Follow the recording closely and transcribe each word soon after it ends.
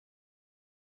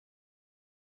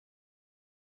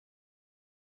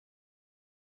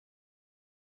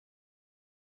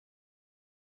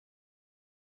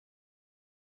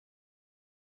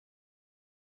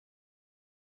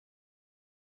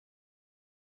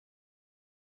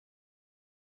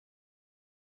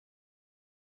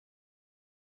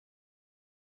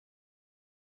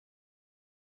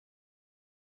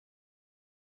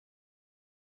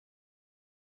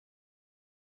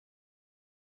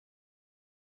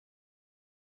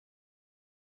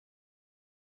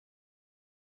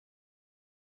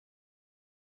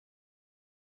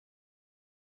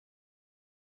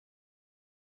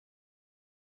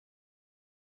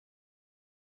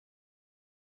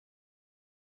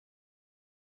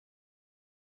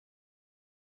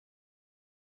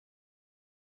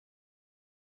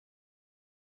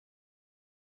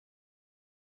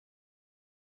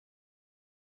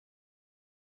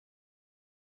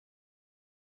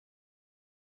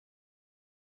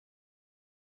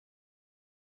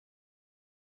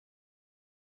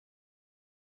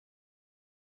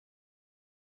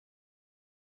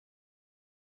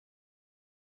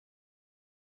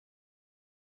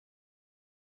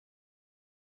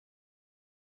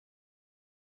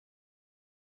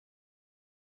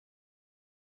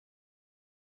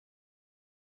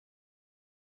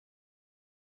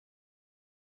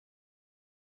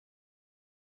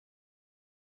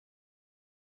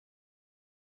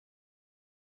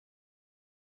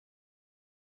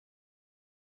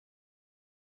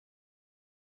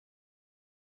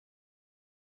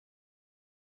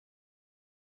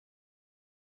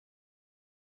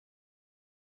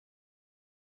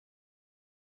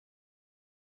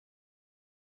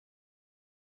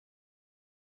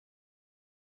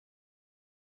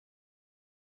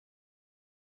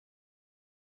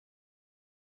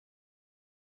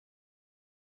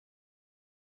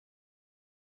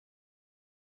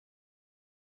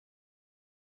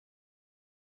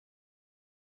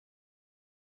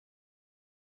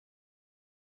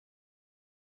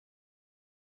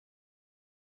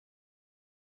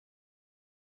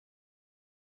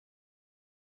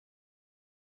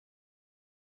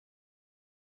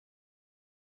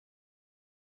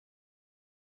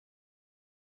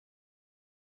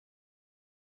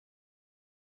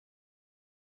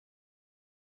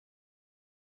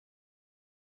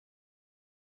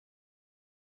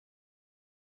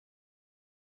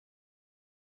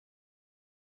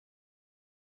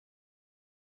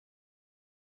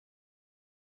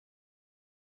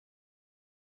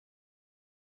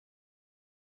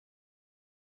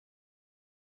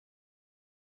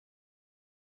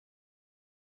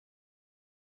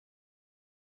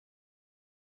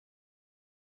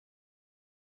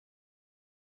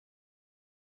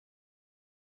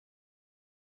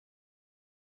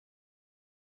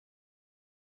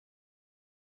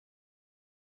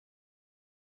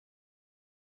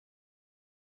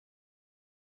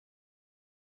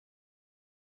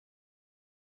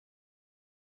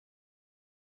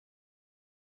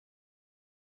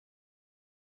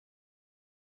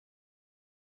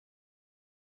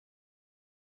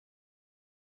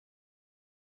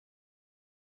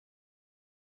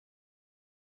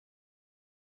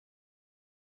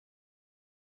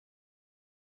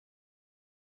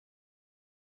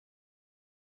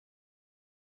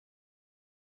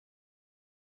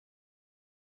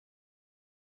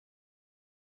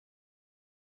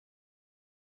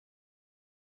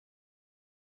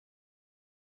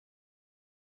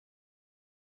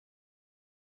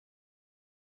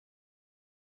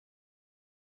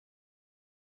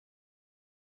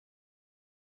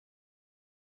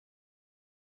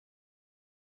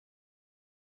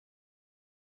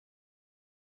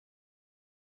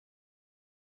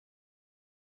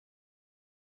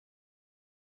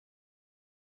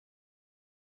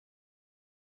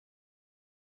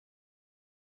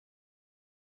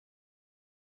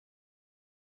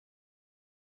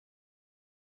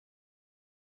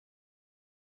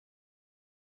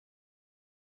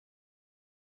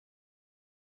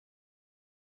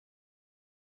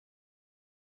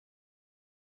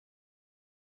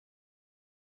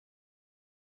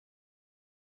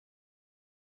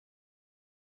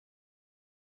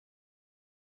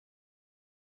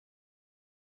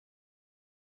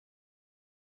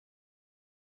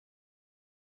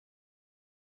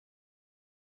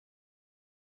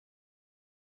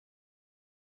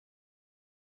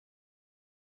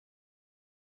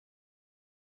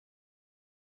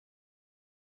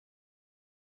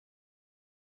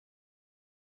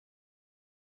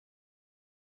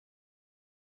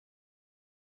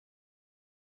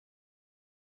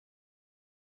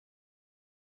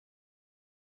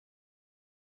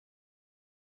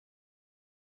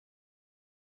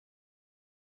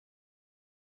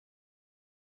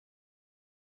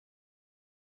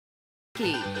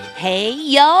Key. Hey,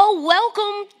 y'all,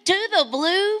 welcome to the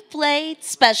Blue Plate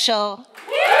Special.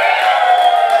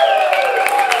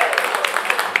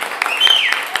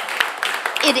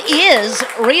 It is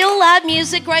real live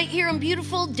music right here in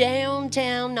beautiful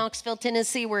downtown Knoxville,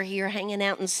 Tennessee. We're here hanging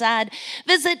out inside.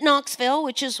 Visit Knoxville,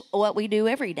 which is what we do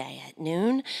every day at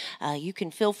noon. You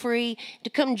can feel free to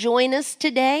come join us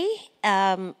today.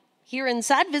 Here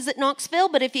inside, visit Knoxville,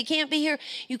 but if you can't be here,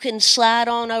 you can slide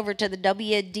on over to the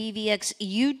WDVX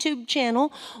YouTube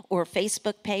channel or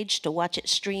Facebook page to watch it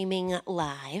streaming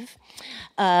live.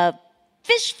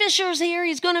 Fish Fisher's here.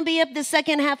 He's going to be up the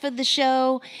second half of the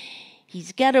show.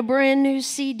 He's got a brand new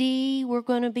CD we're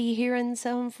going to be hearing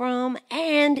some from,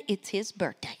 and it's his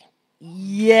birthday.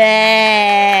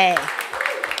 Yay!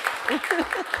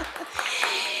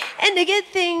 And to get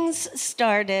things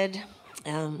started,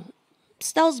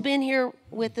 Stoll's been here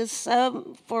with us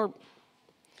for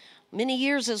many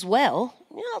years as well.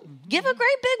 You know, give a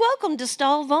great big welcome to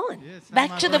Stoll Vaughan. Yes,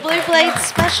 back to the Blue Plate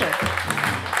Special.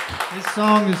 This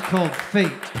song is called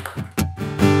Fate.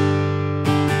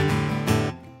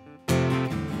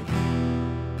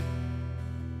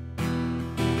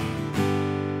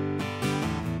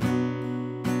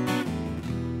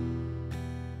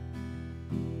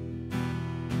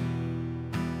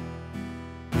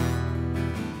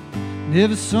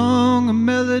 Never sung a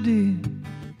melody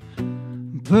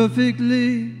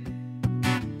perfectly.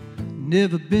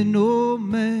 Never been no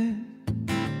man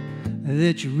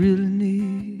that you really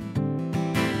need.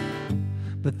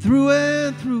 But through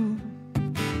and through,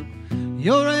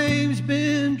 your aim's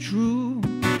been true.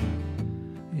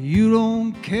 You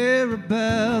don't care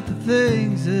about the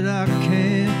things that I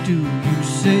can't do. You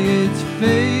say it's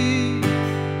fate.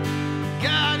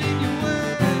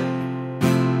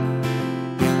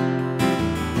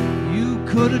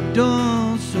 Could have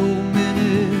done so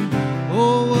many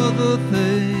other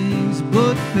things,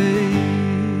 but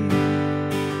fate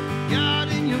got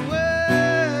in your way.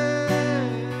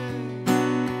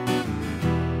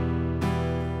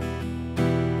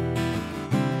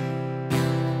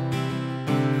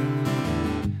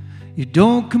 You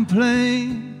don't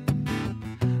complain,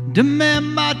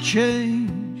 demand my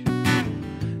change.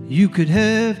 You could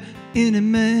have any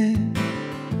man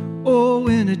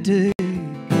or any day.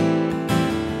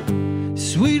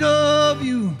 Sweet of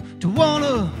you to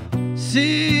wanna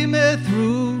see me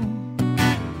through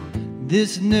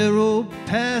this narrow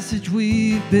passage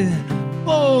we've been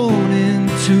born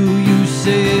into. You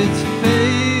say it's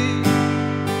fate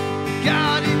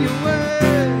got in your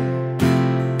way.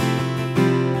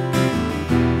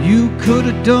 You could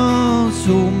have done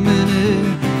so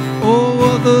many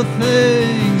other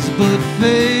things, but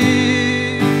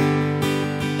fate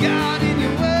got in your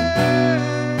way.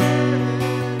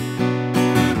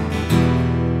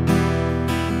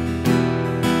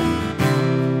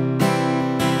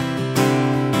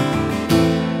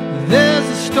 There's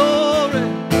a story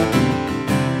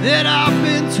that I've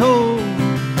been told.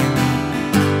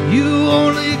 You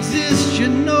only exist, you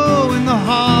know, in the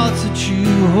hearts that you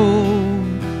hold.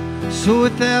 So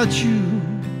without you,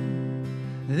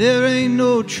 there ain't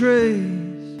no trace.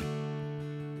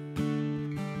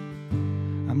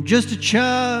 I'm just a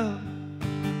child,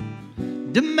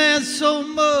 demand so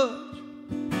much.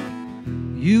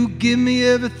 You give me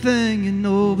everything, you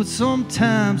know, but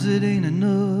sometimes it ain't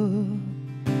enough.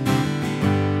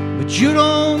 But you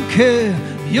don't care,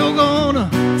 you're gonna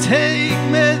take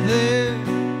me there,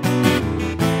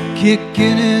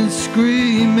 kicking and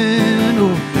screaming,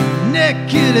 or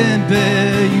naked and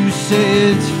bare. You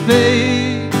say it's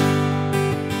fate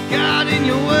got in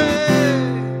your way.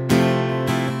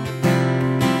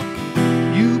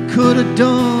 You could have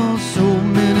done so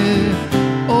many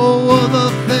other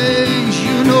things,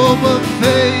 you know, but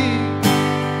fate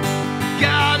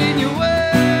got in your way.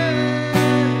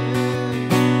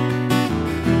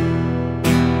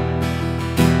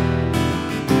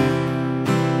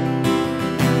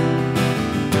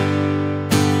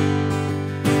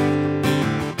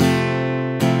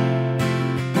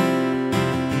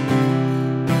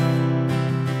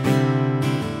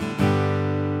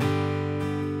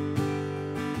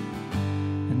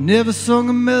 Never sung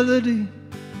a melody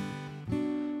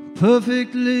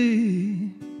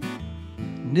perfectly.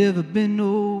 Never been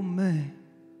no man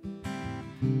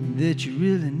that you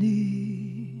really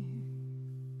need.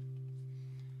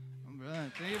 All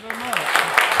right, thank you very much.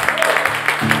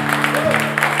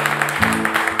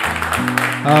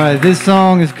 All right, this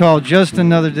song is called Just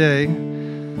Another Day.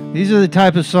 These are the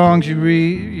type of songs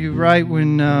you write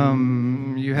when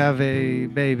you have a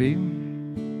baby.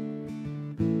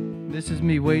 This is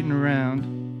me waiting around.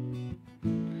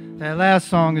 That last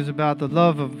song is about the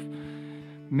love of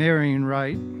marrying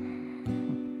right.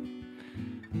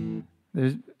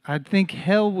 I think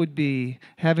hell would be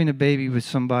having a baby with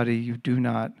somebody you do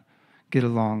not get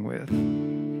along with.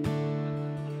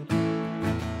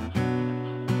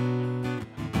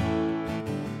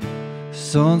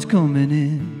 Sun's coming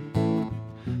in,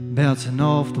 bouncing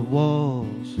off the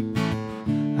walls.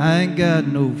 I ain't got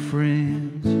no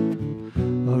friends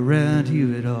around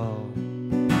here at all.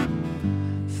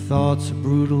 Thoughts are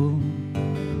brutal,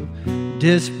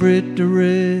 desperate,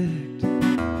 direct.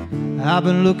 I've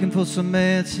been looking for some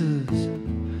answers,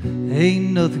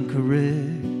 ain't nothing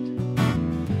correct.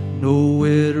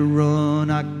 Nowhere to run,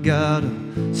 I gotta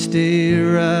stay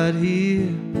right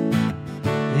here.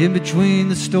 In between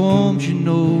the storms, you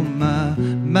know, my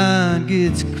mind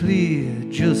gets clear.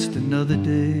 Just another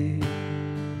day,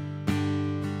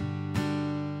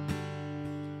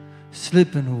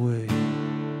 slipping away.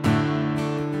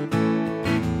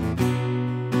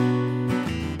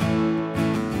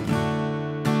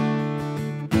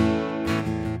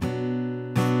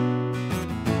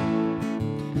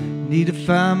 Need to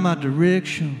find my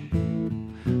direction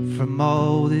from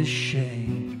all this shame.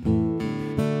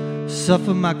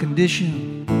 Suffer my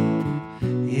condition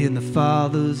in the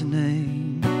Father's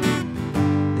name.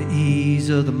 The ease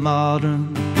of the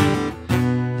modern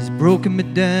has broken me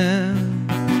down.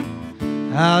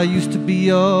 I used to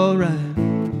be alright,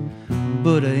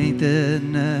 but I ain't that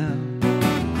now.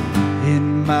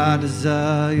 In my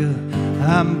desire,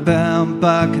 I'm bound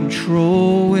by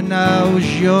control. When I was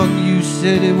young, you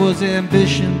said it was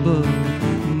ambition, but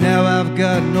now I've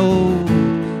gotten old.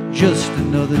 Just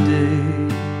another day,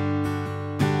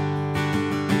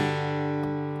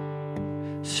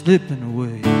 slipping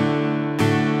away.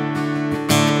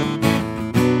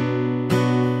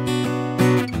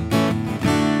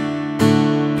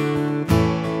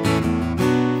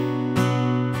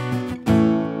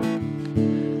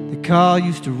 The car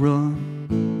used to run,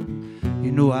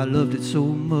 you know I loved it so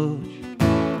much.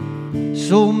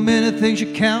 So many things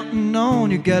you're counting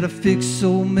on, you gotta fix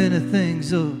so many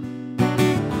things up.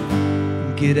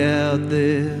 Get out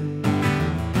there,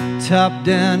 top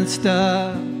down and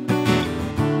stop.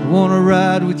 I wanna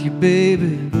ride with you,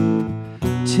 baby,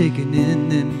 taking in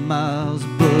them miles,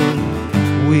 but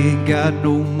we ain't got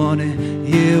no money.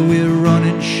 Yeah, we're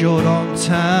running short on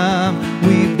time.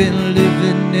 We've been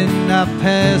living in our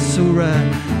past, so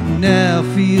right now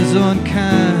feels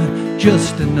unkind.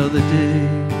 Just another day,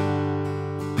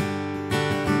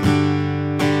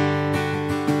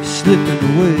 slipping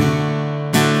away.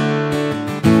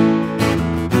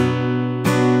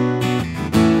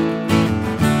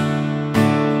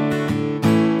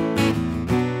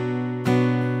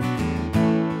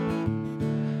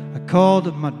 Called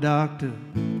up my doctor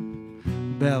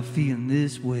about feeling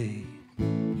this way.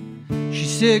 She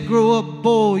said, grow up,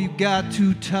 boy, you got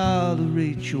to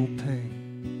tolerate your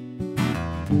pain.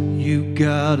 You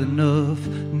got enough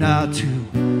not to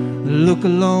look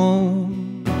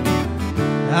alone.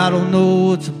 I don't know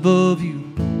what's above you,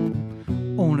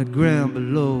 on the ground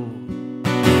below.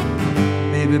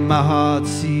 Maybe my heart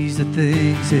sees the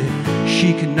things that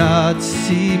she cannot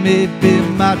see. Maybe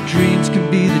my dreams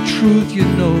can be the truth, you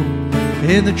know,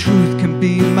 and the truth can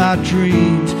be my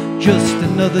dreams. Just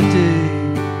another day,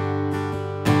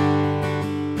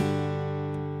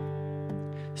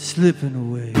 slipping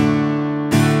away.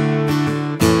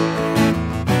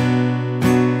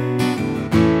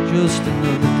 Just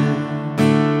another day.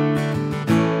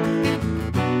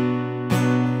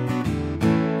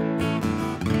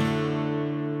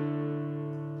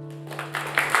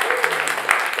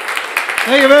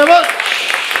 Thank you very much.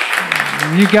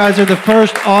 You guys are the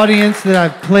first audience that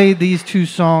I've played these two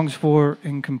songs for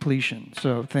in completion,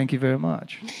 so thank you very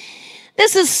much.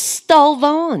 This is Stoll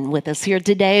Vaughan with us here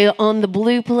today on the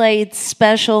Blue Plate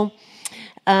special.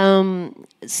 Let's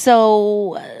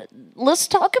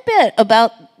talk a bit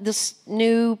about this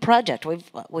new project. We've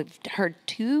heard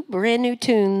two brand new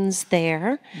tunes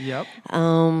there. Yep.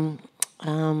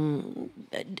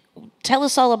 Tell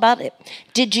us all about it.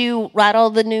 Did you write all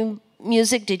the new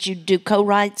music? Did you do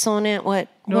co-writes on it? What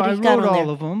have you got on there? No, I wrote all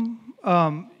of them.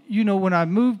 You know, when I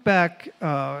moved back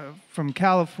from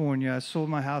California, I sold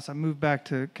my house. I moved back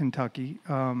to Kentucky,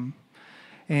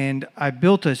 and I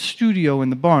built a studio in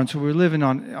the barn. So we were living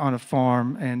on a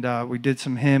farm, and we did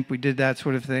some hemp. We did that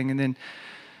sort of thing. And then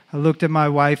I looked at my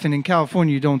wife, and in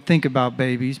California, you don't think about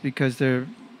babies because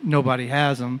nobody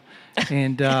has them.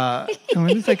 And I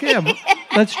was like, yeah,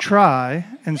 let's try.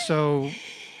 And so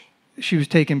she was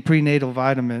taking prenatal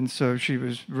vitamins, so she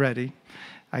was ready,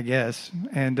 I guess.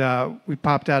 And we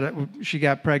popped out. She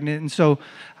got pregnant, and so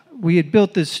we had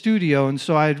built this studio. And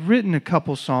so I had written a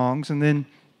couple songs, and then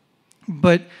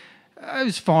But I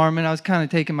was farming. I was kind of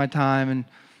taking my time,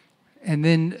 and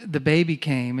then the baby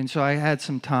came, and so I had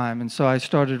some time, and so I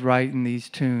started writing these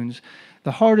tunes.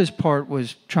 The hardest part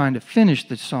was trying to finish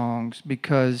the songs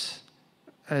because,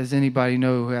 as anybody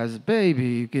know who has a baby,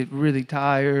 you get really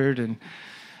tired, and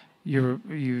you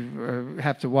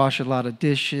have to wash a lot of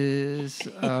dishes.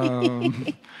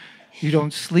 You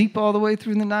don't sleep all the way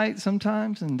through the night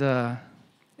sometimes, and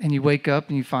you wake up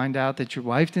and you find out that your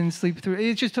wife didn't sleep through.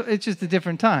 It's just a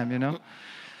different time, you know.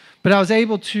 But I was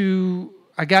able to.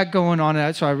 I got going on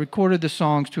it, so I recorded the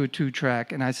songs to a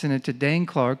 2-track, and I sent it to Dane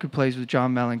Clark, who plays with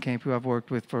John Mellencamp, who I've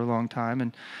worked with for a long time,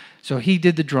 and so he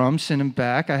did the drums, sent him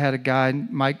back. I had a guy,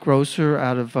 Mike Grosser,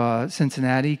 out of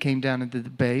Cincinnati, came down and did the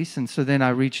bass, and so then I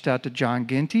reached out to John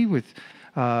Ginty with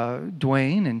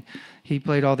Dwayne, and he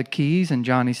played all the keys, and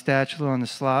Johnny Statchler on the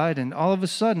slide, and all of a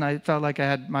sudden I felt like I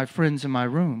had my friends in my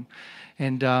room,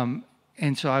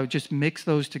 and so I would just mix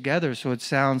those together so it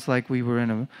sounds like we were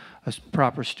in a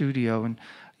proper studio. And,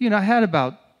 you know, I had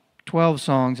about 12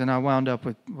 songs, and I wound up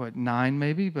with, 9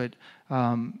 maybe, but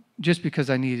just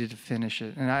because I needed to finish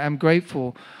it. And I'm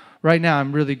grateful. Right now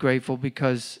I'm really grateful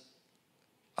because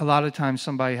a lot of times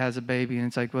somebody has a baby, and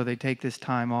it's like, well, they take this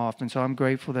time off. And so I'm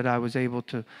grateful that I was able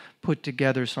to put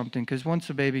together something, because once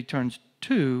the baby turns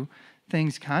 2,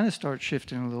 things kind of start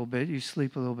shifting a little bit. You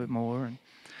sleep a little bit more. And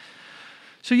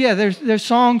so yeah, there's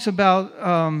songs about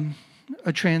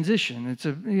a transition. It's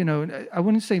a, you know, I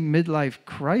wouldn't say midlife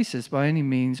crisis by any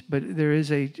means, but there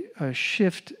is a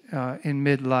shift in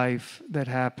midlife that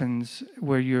happens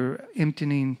where you're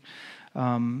emptying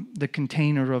the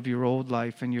container of your old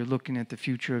life and you're looking at the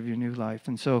future of your new life.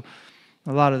 And so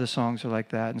a lot of the songs are like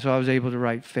that. And so I was able to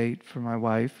write Fate for my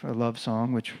wife, a love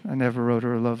song, which I never wrote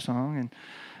her a love song.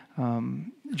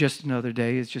 And Just Another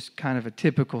Day is just kind of a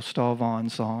typical Stoll Vaughan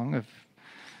song of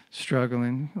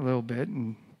struggling a little bit.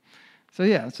 And so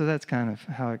yeah, so that's kind of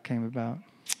how it came about.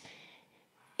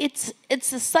 It's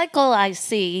a cycle I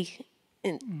see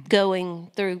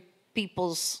going through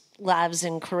people's lives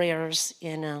and careers,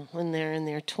 you know, when they're in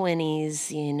their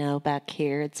 20s, you know, back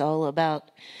here. It's all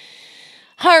about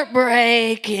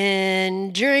heartbreak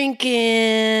and drinking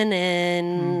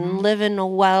and living a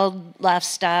wild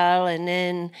lifestyle. And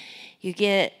then you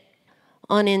get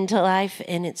on into life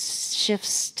and it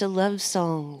shifts to love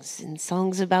songs and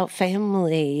songs about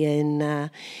family.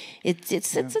 And it's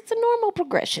a normal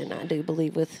progression, I do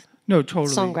believe, with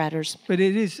songwriters. But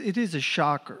it is a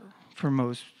shocker for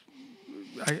most.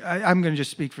 I'm going to just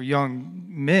speak for young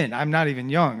men. I'm not even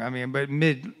young. I mean, but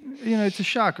it's a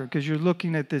shocker because you're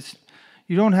looking at this.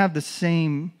 You don't have the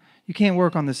same. You can't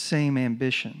work on the same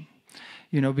ambition,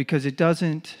 you know, because it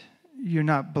doesn't. You're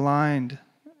not blind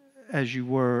as you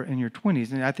were in your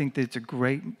 20s, and I think that it's a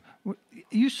great.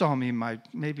 You saw me in my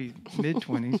maybe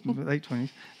mid-20s, late 20s.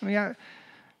 I mean,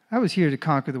 I was here to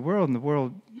conquer the world, and the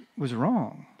world was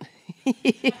wrong.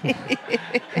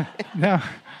 Now.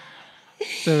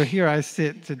 So here I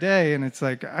sit today, and it's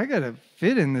like I gotta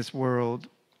fit in this world,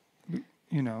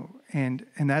 you know, and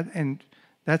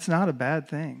that's not a bad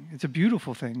thing. It's a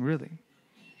beautiful thing, really,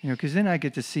 you know, because then I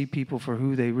get to see people for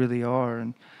who they really are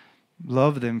and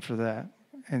love them for that,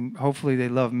 and hopefully they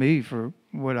love me for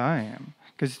what I am.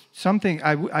 Because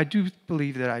I do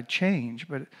believe that I change,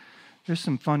 but there's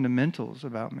some fundamentals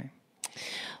about me.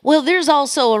 Well, there's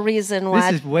also a reason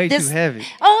why this is way too heavy.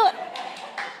 Oh.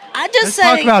 Let's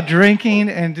talk about drinking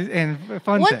and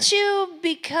fun once things. you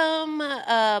become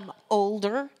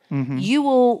older, you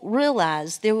will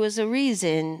realize there was a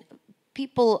reason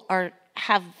people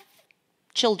have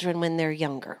children when they're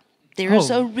younger. There's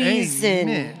a reason.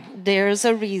 Amen. There's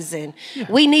a reason. Yeah.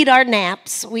 We need our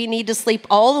naps. We need to sleep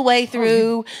all the way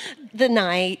through the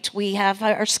night. We have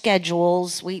our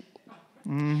schedules.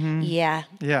 Yeah.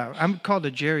 Yeah, I'm called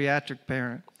a geriatric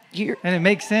parent. And it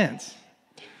makes sense.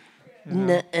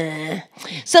 Nuh-uh.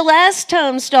 So last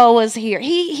time Stoll was here,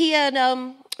 he had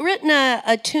written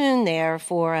a tune there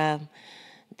for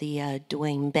the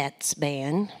Dwayne Betts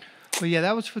band. Well, yeah,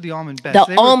 that was for the Almond Betts.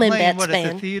 They were playing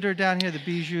at the theater down here, the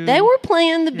Bijou. They were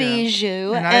playing the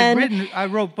Bijou. And I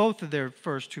wrote both of their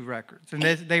first 2 records, and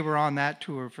they were on that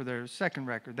tour for their second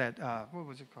record. That what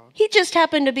was it called? He just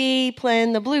happened to be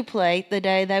playing the Blue Plate the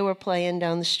day they were playing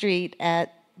down the street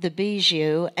at the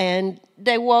Bijou, and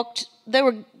they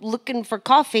were looking for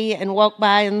coffee and walked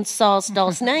by and saw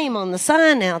Stoll's name on the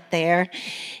sign out there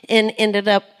and ended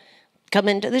up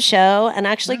coming to the show and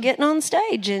actually getting on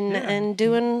stage and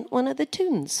doing one of the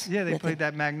tunes. Yeah, they played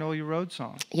that Magnolia Road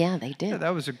song. Yeah, they did. Yeah,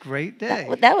 that was a great day.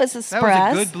 That was a surprise.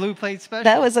 That was a good Blue Plate special.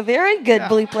 That was a very good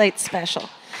Blue Plate special.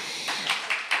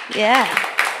 Yeah.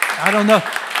 I don't know.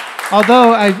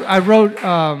 Although I wrote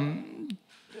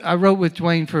I wrote with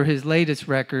Dwayne for his latest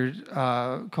record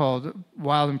called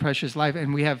Wild and Precious Life,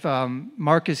 and we have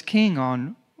Marcus King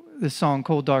on the song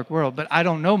Cold Dark World, but I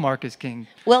don't know Marcus King.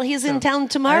 Well, he's in town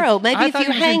tomorrow. Maybe if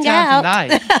you hang out.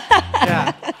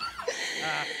 Yeah.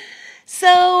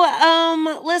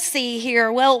 So let's see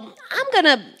here. Well, I'm going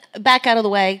to back out of the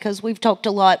way because we've talked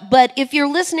a lot. But if you're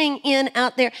listening in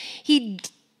out there, he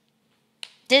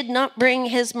did not bring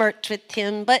his merch with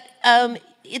him, but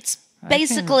it's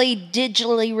basically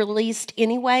digitally released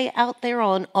anyway out there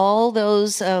on all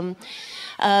those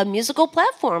musical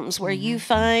platforms where you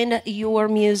find your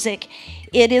music.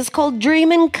 It is called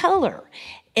Dream in Color.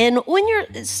 And when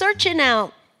you're searching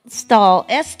out Stoll,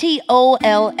 STOLLVAUGHAN.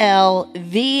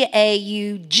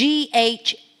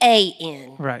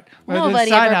 Right. Well,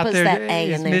 nobody ever puts that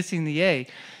A in there. Missing the A.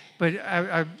 But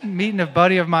I'm meeting a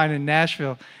buddy of mine in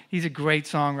Nashville. He's a great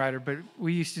songwriter, but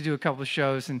we used to do a couple of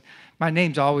shows, and my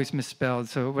name's always misspelled.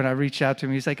 So when I reached out to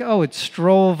him, he's like, "Oh, it's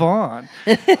Stoll Vaughan."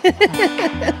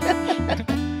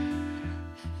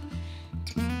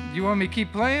 You want me to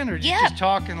keep playing, or you just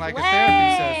talking like a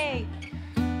therapy session?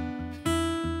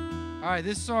 All right,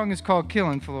 this song is called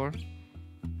Killing Floor.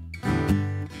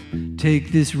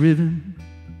 Take this ribbon,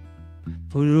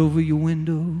 put it over your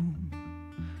window.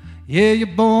 Yeah, you're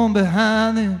born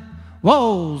behind them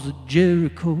walls of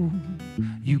Jericho.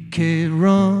 You can't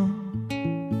run,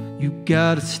 you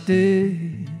gotta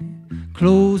stay.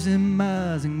 Close them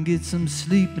eyes and get some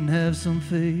sleep and have some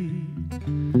faith.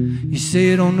 You say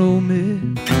you don't know me,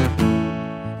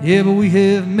 yeah, but we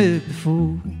have met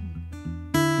before.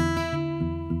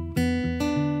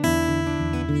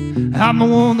 I'm the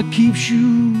one that keeps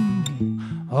you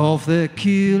off that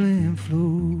killing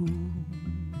floor.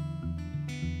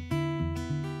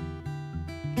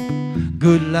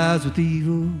 Good lies with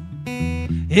evil,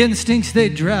 instincts they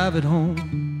drive it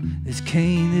home. As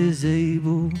Cain is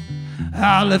Abel,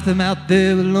 I left them out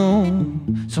there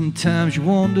alone. Sometimes you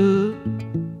wonder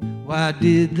why I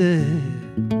did that.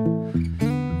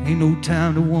 Ain't no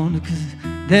time to wonder, 'cause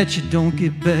that you don't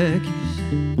get back.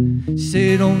 You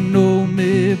say you don't know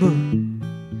me, but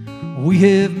we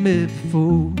have met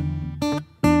before.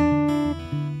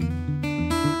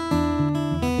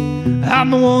 I'm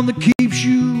the one that keeps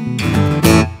you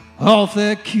off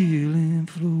that killing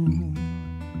floor.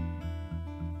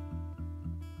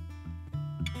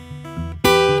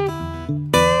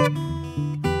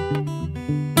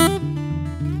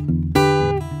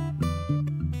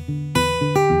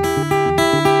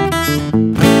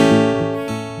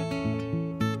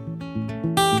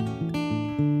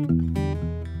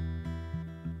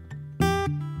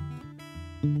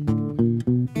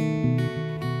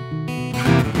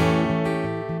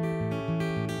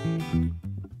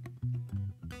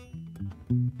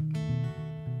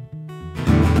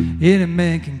 Any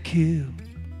man can kill,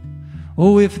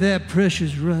 oh, if that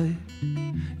pressure's right.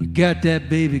 You got that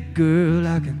baby girl,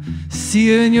 I can see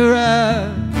her in your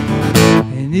eyes.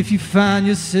 And if you find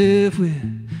yourself where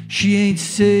she ain't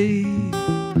safe,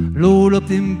 load up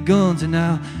them guns and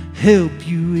I'll help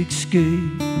you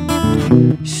escape.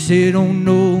 You say you don't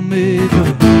know me,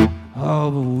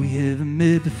 but we haven't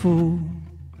met before.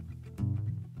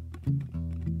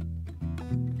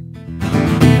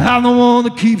 I'm the one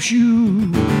that keeps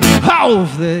you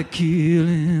off that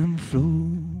killing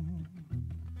floor.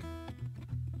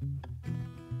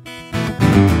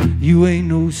 You ain't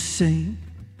no saint,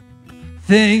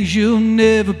 things you'll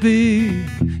never be.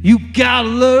 You gotta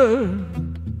learn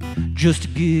just to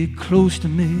get close to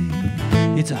me.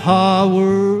 It's a hard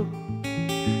world,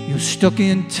 you're stuck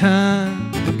in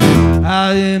time.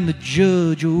 I am the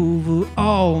judge over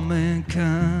all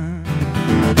mankind.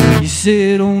 You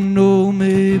say you don't know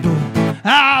me, but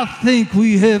I think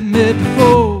we have met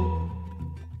before.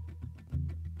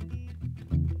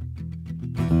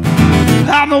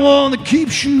 I'm the one that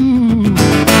keeps you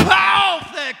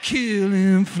off that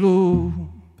killing floor.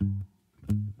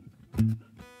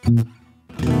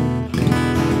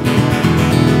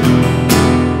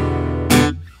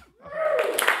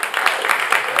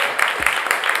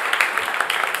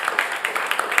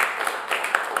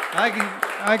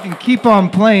 I can keep on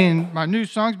playing my new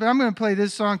songs, but I'm going to play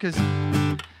this song because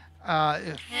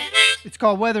it's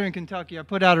called Weather in Kentucky. I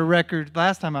put out a record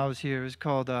last time I was here. It was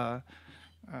called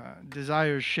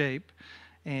Desire's Shape.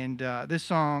 And this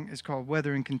song is called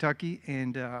Weather in Kentucky.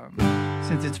 And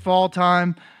since it's fall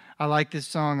time, I like this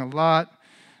song a lot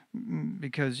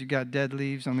because you got dead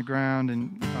leaves on the ground.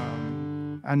 And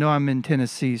I know I'm in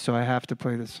Tennessee, so I have to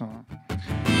play this song.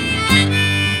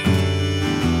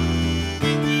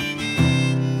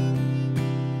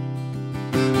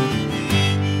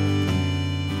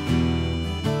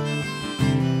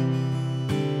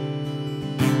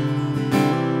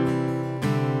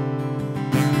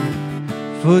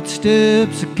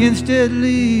 Footsteps against dead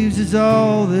leaves is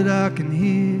all that I can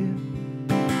hear.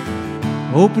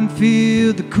 Open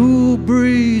field, the cool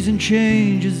breeze, and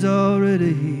change is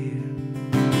already here.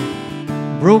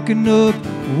 Broken up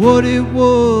what it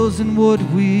was and what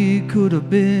we could have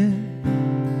been.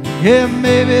 Yeah,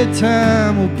 maybe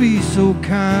time will be so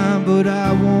kind, but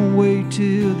I won't wait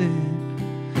till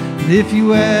then. And if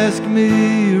you ask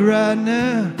me right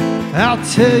now, I'll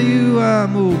tell you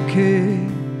I'm okay.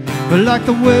 But like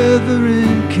the weather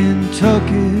in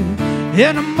Kentucky,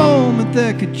 in a moment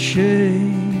that could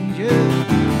change, yeah.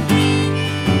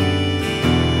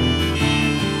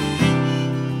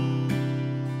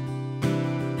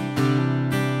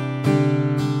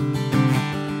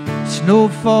 Snow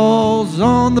falls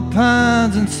on the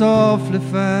pines and softly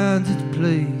finds its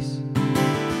place.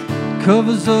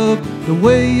 Covers up the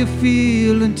way you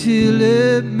feel until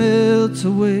it melts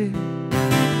away.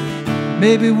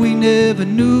 Maybe we never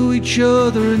knew each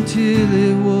other until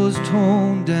it was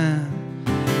torn down.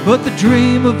 But the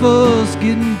dream of us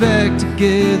getting back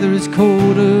together is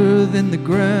colder than the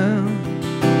ground.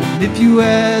 And if you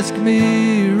ask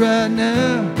me right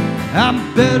now,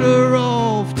 I'm better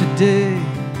off today.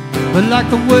 But like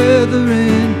the weather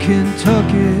in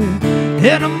Kentucky,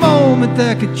 in a moment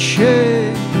that could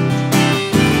change.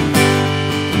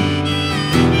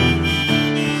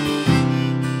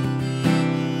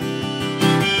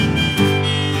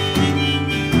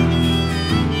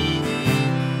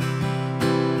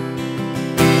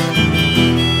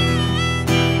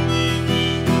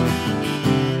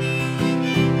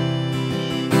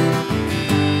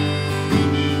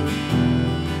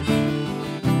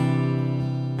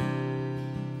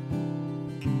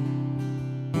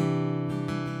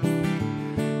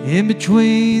 In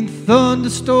between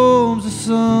thunderstorms, the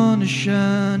sun is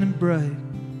shining bright.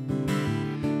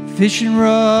 Fishing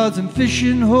rods and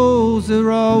fishing holes,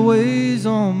 they're always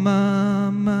on my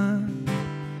mind.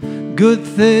 Good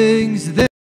things that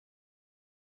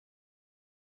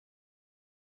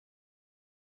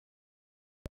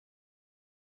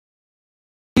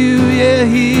you, yeah,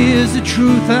 here's the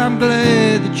truth, I'm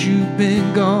glad that you've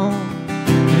been gone.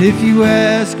 And if you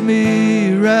ask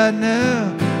me right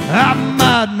now, I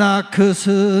might not cuss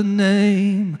her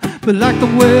name, but like the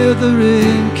weather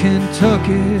in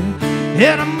Kentucky,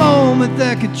 in a moment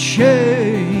that could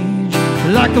change.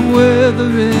 Like the weather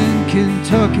in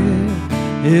Kentucky,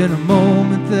 in a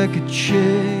moment that could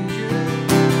change.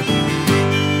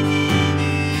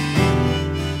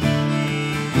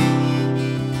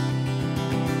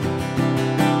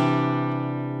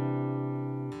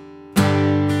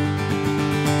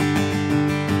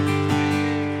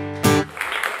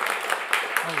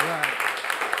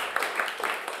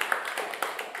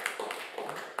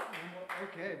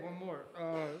 Okay, one more.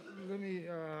 Let me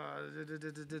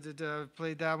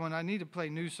play that one. I need to play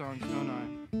new songs, don't I?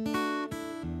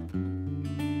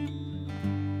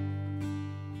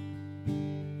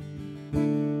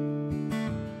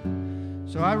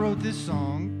 So I wrote this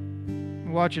song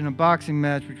watching a boxing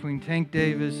match between Tank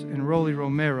Davis and Rolly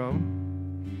Romero.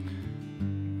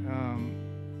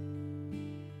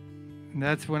 And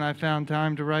that's when I found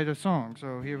time to write a song.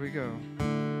 So here we go.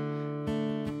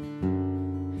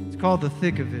 Called The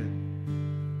Thick of It.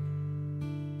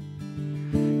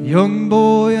 Young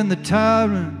boy and the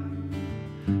tyrant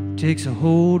takes a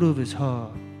hold of his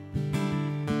heart.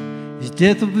 His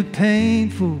death will be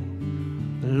painful,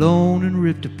 alone and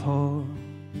ripped apart.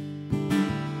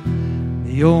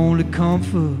 The only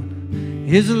comfort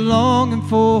is a longing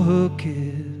for her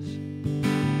kiss.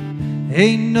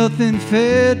 Ain't nothing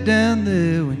fair down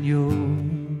there when you're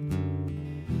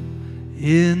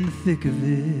in the thick of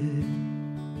it.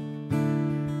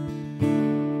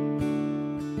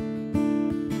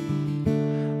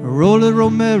 Rolly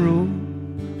Romero,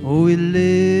 oh, he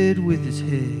led with his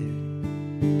head.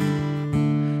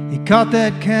 He caught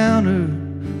that counter,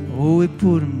 oh, he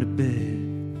put him to bed.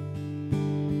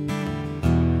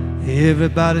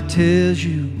 Everybody tells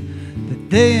you that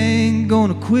they ain't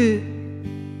gonna quit.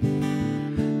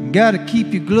 Gotta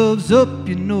keep your gloves up,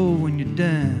 you know, when you're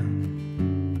down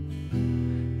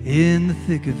in the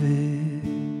thick of it.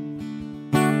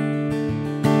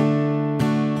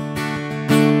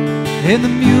 And the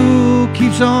mule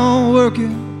keeps on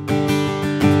working,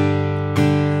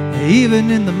 even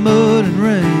in the mud and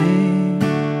rain.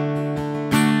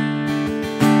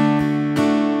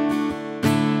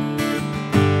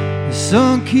 The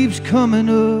sun keeps coming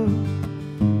up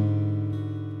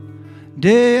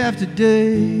day after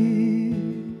day.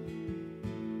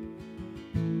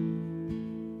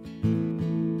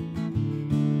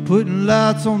 Putting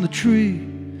lights on the tree,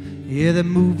 yeah, that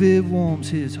movie warms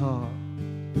his heart.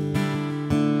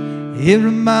 It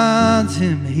reminds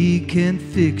him he can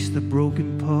fix the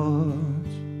broken parts.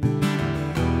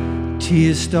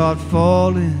 Tears start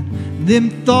falling,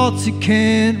 them thoughts he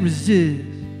can't resist.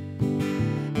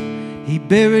 He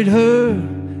buried her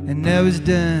and now he's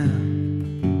down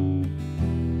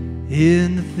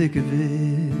in the thick of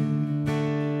it.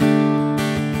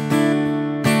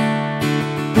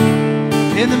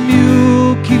 And the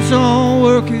mule keeps on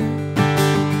working,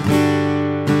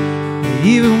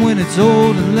 even when it's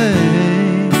old and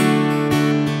lame.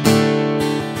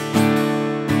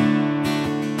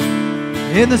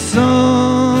 And the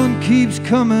sun keeps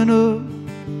coming up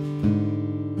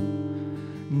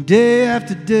day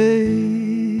after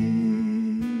day.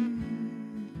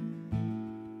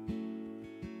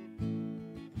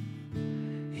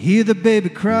 Hear the baby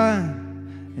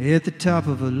crying at the top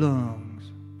of her lungs,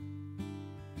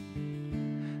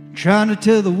 trying to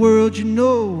tell the world you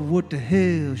know what the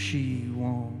hell she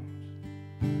wants.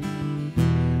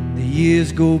 The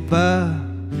years go by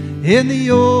and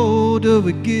the older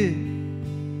we get,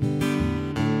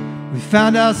 we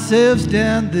find ourselves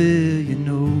down there, you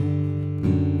know,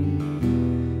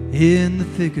 in the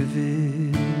thick of it.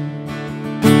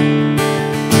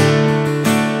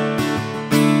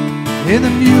 And the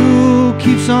mule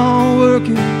keeps on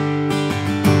working,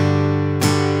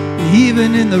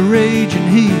 even in the raging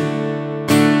heat.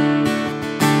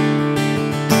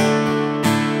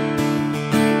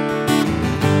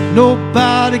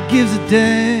 Nobody gives a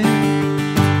damn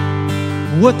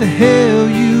what the hell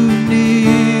you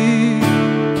need.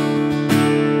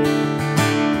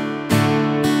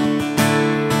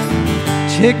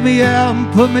 Take me out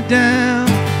and put me down.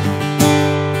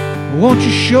 Won't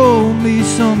you show me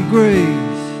some grace?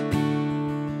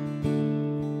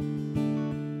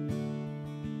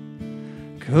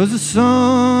 'Cause the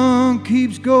sun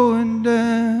keeps going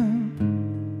down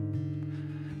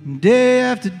day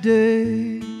after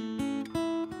day.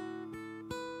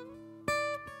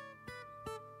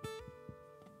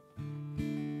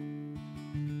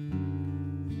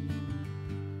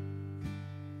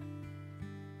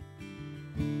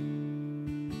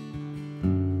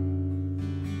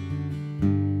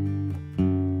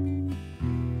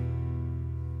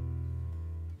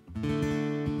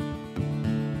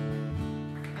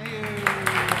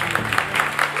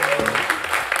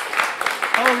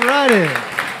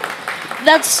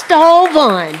 That's Stoll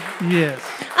Vaughan. Yes.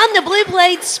 On the Blue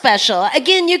Plate Special.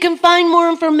 Again, you can find more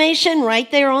information right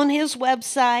there on his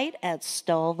website at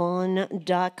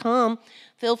stollvaughan.com.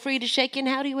 Feel free to shake and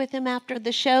howdy with him after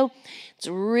the show. It's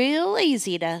real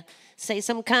easy to say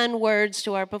some kind words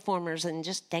to our performers and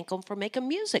just thank them for making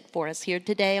music for us here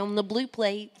today on the Blue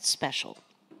Plate Special.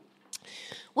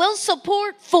 Well,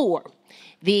 support for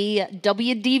the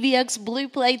WDVX Blue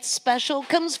Plate Special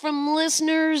comes from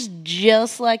listeners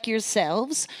just like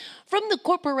yourselves, from the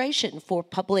Corporation for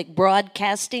Public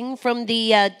Broadcasting, from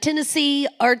the Tennessee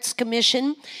Arts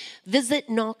Commission. Visit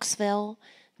Knoxville,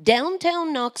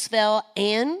 downtown Knoxville,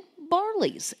 and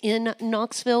Barley's in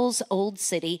Knoxville's Old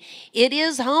City. It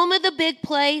is home of the Big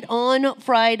Plate on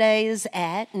Fridays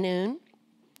at noon.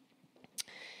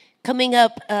 Coming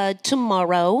up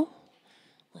tomorrow,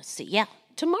 let's see,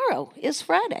 tomorrow is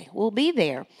Friday. We'll be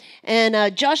there.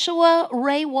 And Joshua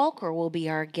Ray Walker will be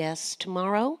our guest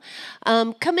tomorrow.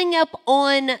 Coming up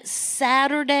on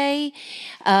Saturday,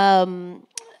 a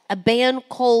band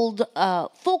called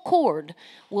Full Chord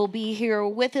will be here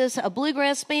with us, a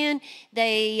bluegrass band.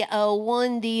 They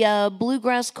won the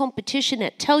bluegrass competition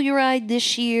at Telluride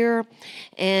this year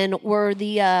and were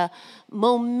the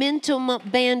Momentum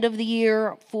Band of the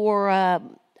Year for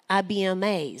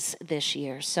IBMAs this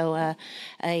year. So a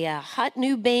hot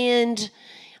new band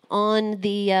on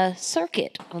the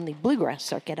circuit, on the bluegrass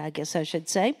circuit, I guess I should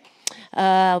say,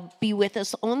 be with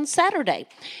us on Saturday.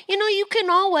 You know, you can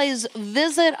always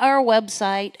visit our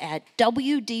website at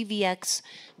WDVX.com.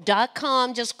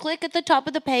 Just click at the top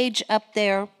of the page up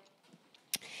there,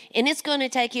 and it's going to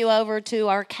take you over to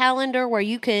our calendar where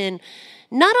you can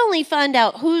not only find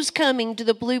out who's coming to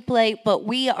the Blue Plate, but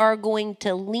we are going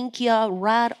to link you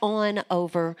right on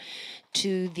over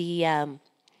to the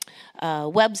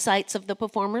websites of the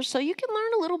performers so you can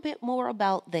learn a little bit more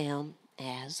about them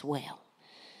as well.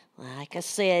 Like I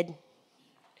said,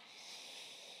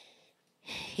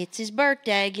 it's his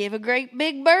birthday. Give a great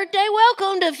big birthday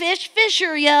welcome to Fish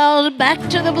Fisher, y'all. Back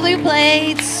to the Blue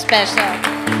Plate Special.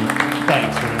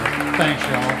 Thanks, man. Thanks,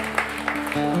 y'all.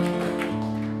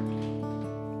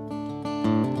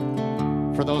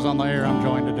 For those on the air, I'm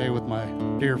joined today with my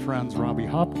dear friends Robbie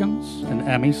Hopkins and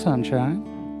EmiSunshine.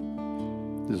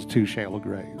 This is Two Shallow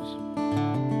Graves.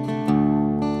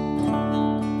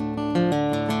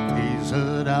 He's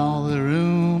heard all the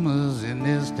rumors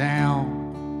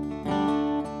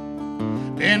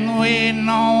Been waiting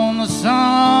on the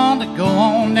sun to go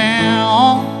on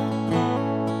down.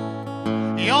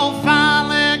 You're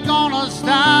finally gonna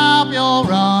stop your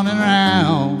running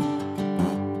around.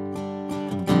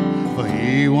 But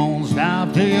he won't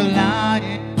stop till you're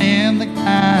lying in the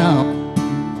ground.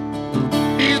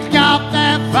 He's got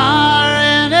that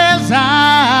fire in his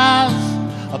eyes,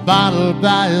 a bottle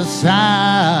by his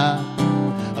side,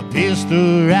 a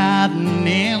pistol riding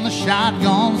in the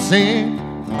shotgun seat.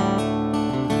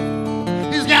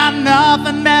 He's got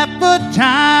nothing left but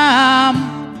time,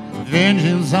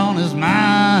 vengeance on his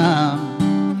mind.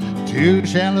 2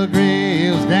 shallow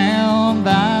graves down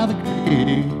by the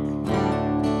creek.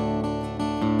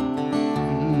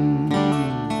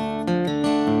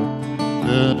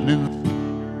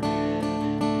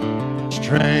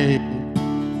 Straight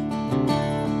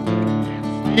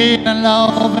in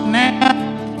love and now,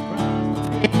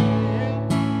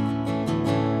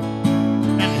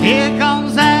 and here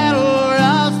comes that old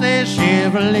rusty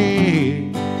Chevrolet.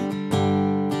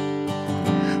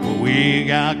 We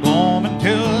got Gorman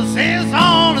to assist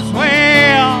on his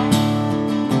way.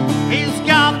 He's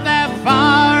got that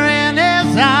fire in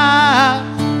his eyes,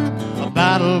 a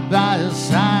battle by his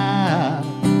side,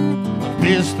 a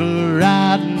pistol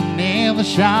riding in the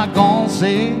shotgun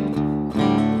seat.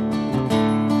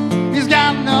 He's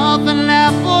got nothing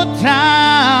left but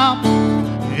time,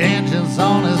 vengeance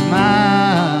on his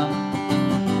mind.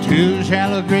 2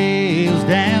 shallow graves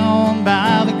down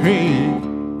by the creek.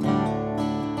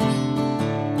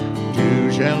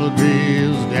 2 shallow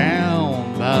graves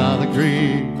down by the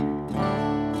creek.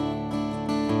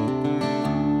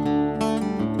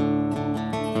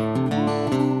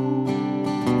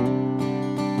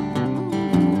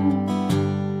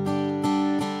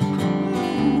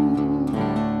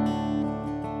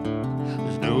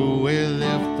 There's nowhere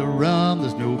left to run,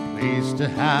 there's no place to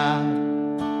hide.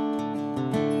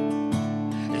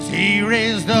 As he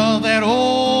raised up that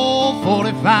old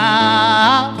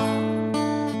 45,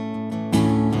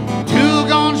 2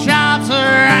 gunshots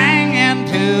rang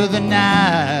into the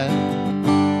night.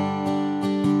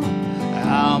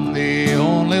 I'm the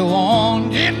only one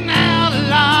getting out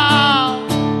alive,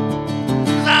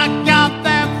 'cause I got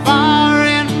that fire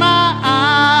in my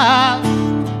eyes.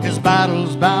 His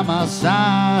battle's by my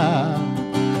side,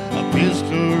 a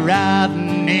pistol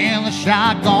riding in the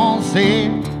shotgun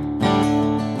seat.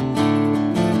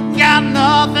 Got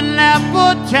nothing left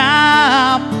but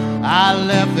time, I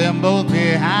left them both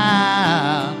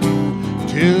behind.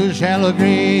 2 shallow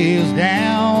graves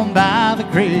down by the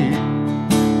creek.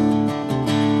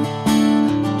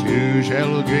 2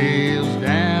 shallow graves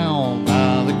down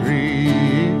by the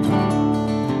creek.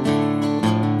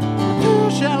 2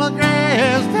 shallow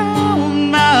graves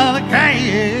down by the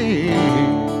creek.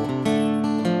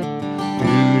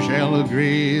 2 shallow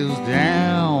graves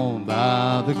down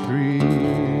by the creek.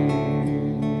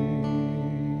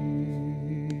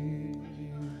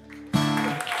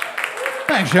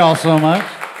 Thanks y'all so much.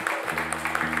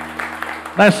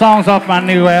 That song's off my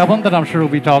new album that I'm sure we'll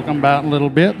be talking about in a little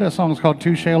bit. That song's called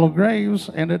 2 Shallow Graves,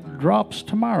 and it drops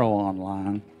tomorrow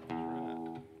online.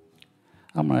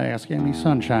 I'm going to ask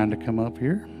EmiSunshine to come up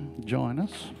here, join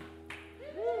us.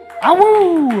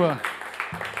 Awoo!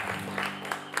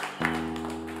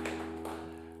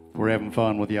 We're having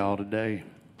fun with y'all today.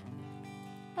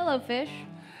 Hello, Fish.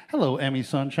 Hello,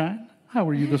 EmiSunshine. How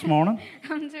are you this morning?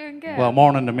 I'm doing good. Well,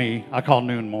 morning to me. I call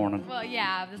noon morning. Well,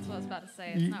 yeah, that's what I was about to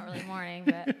say. It's not really morning,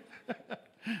 but...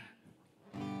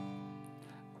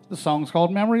 The song's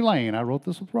called Memory Lane. I wrote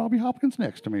this with Robbie Hopkins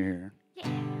next to me here. Yeah.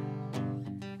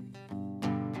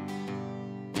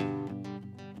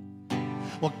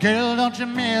 Well, girl, don't you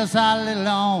miss our little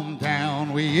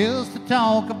hometown? We used to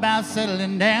talk about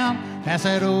settling down past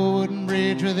that old wooden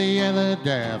bridge where the yellow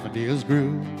daffodils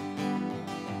grew.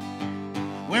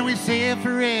 When we said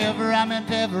forever, I meant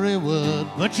every word,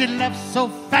 but you left so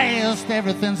fast,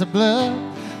 everything's a blur.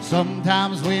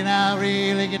 Sometimes when I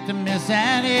really get to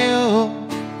missing you,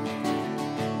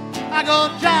 I go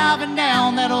driving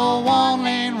down that old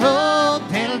one-lane road,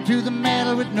 pedal to the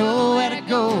metal with nowhere to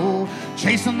go,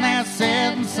 chasing that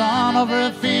setting sun over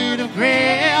a field of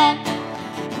grain.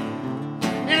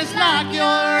 And it's like you're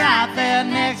right there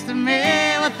next to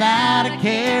me, without a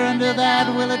care under that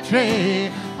willow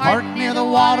tree, park near the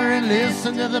water and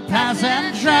listen to the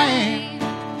passing train.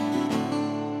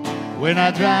 When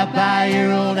I drive by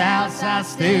your old house, I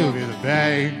still feel the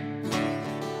pain.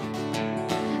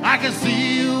 I can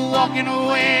see you walking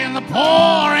away in the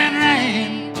pouring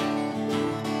rain.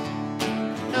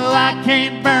 No, I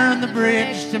can't burn the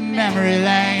bridge to memory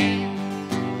lane.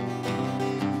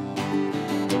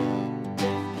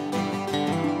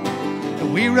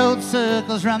 We rode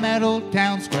circles round that old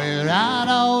town square. I'd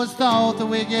always thought that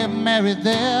we'd get married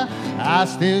there. I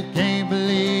still can't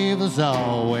believe us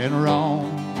all went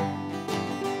wrong.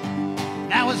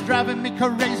 Now it's driving me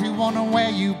crazy, wondering where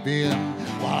you've been.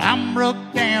 While I'm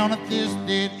broke down at this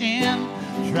dead end,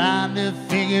 trying to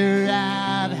figure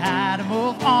out how to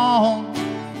move on.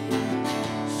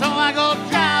 So I go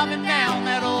driving down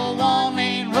that old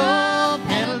one-lane road,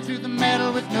 pedal to the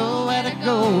metal with nowhere to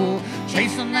go,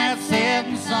 chasing that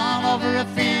setting sun over a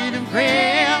field of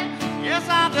grain. Yes,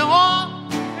 I do.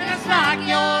 And it's like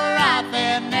you're right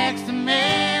there next to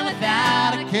me,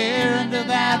 without a care under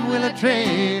that willow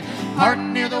tree,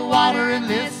 parking near the water and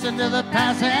listen to the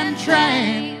passing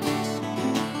train.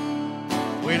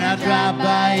 When I drive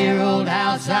by your old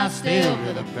house, I still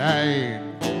feel the pain.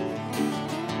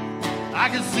 I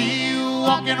can see you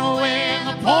walking away in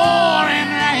the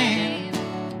pouring rain.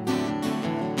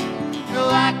 No,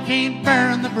 I can't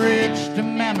burn the bridge to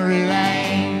memory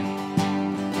lane.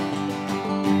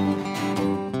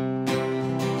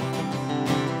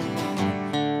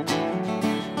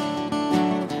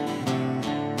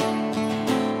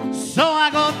 So I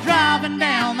go driving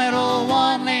down that old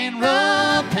one-lane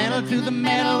road, pedal to the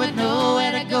metal with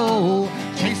nowhere to go,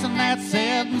 chasing that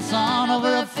setting sun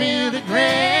over a field of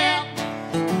grain.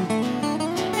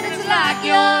 It's like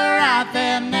you're right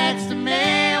there next to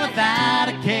me, without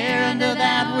a care under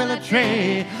that willow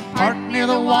tree, parked near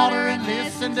the water and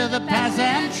listen to the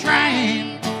passing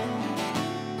train.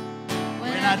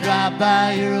 When I drive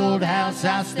by your old house,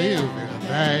 I still feel the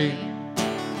pain.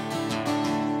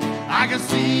 I can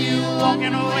see you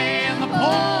walking away in the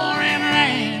pouring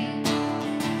rain.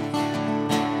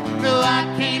 No, I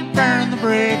can't burn the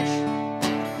bridge.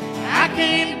 I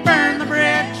can't burn the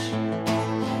bridge.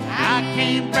 I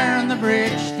can't burn the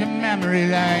bridge to memory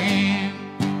lane.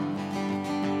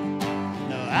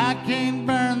 No, I can't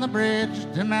burn the bridge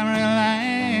to memory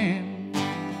lane.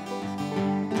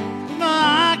 No,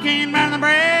 I can't burn the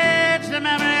bridge to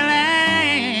memory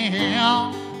lane.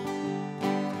 No,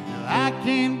 I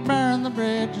can't burn the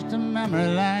bridge to memory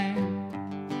lane.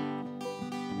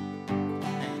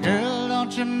 And girl,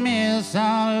 don't you miss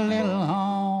our little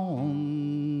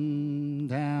hometown.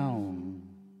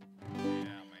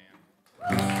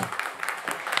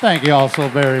 Thank you all so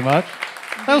very much.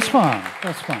 That was fun. That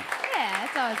was fun. Yeah,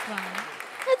 it's always fun.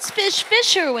 It's Fish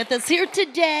Fisher with us here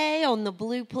today on the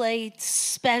Blue Plate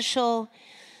Special.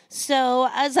 So,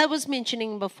 as I was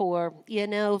mentioning before, you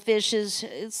know, Fish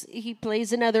he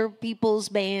plays in other people's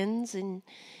bands,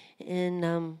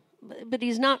 but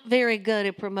he's not very good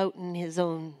at promoting his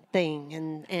own thing,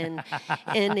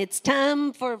 and it's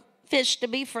time for Fish to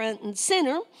be front and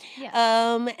center.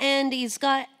 Yeah. And he's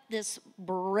got this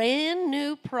brand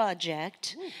new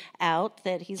project out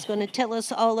that he's going to tell us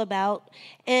all about,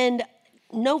 and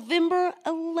November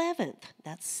 11th,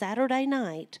 that's Saturday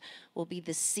night, will be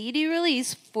the CD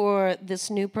release for this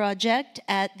new project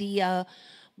at the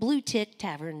Blue Tick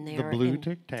Tavern there. The Blue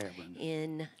Tick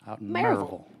Tavern. Out in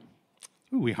Maryville.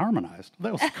 Ooh, we harmonized.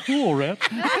 That was cool, Rhett.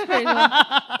 That's pretty cool.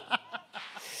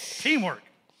 Teamwork.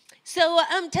 So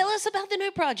tell us about the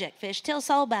new project, Fish. Tell us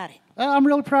all about it. I'm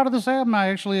really proud of this album.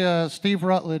 Steve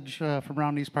Rutledge from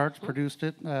Round These Parts produced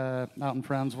it out in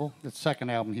Friendsville. It's the second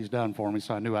album he's done for me,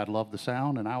 so I knew I'd love the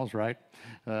sound, and I was right.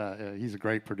 He's a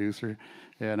great producer.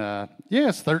 And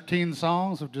it's 13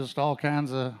 songs of just all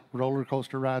kinds of roller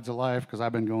coaster rides of life, because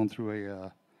I've been going through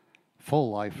a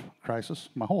full life crisis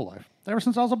my whole life, ever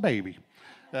since I was a baby.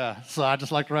 So I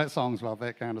just like to write songs about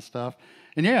that kind of stuff.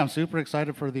 And I'm super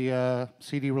excited for the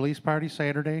CD release party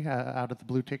Saturday out at the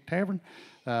Blue Tick Tavern.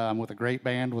 I'm with a great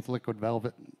band with Liquid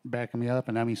Velvet backing me up,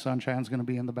 and EmiSunshine's going to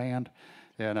be in the band.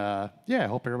 And I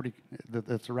hope everybody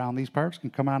that's around these parts can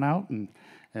come on out. And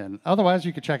otherwise,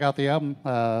 you can check out the album.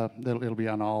 It'll be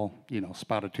on all,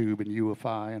 Spotify and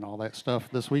UFI and all that stuff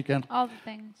this weekend. All the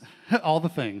things. All the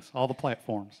things, all the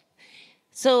platforms.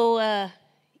 So,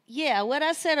 what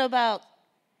I said about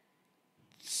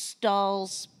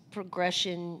Stoll's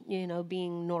progression,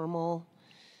 being normal,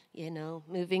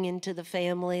 moving into the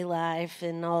family life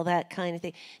and all that kind of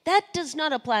thing, that does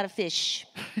not apply to Fish.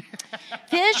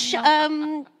 Fish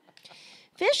has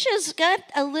got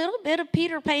a little bit of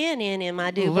Peter Pan in him,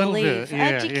 I do believe. Bit.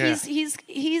 Yeah, I think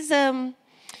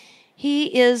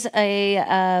he is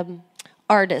a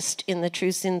artist in the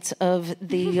true sense of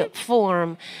the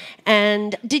form.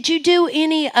 And did you do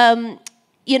any,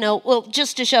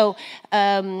 just to show,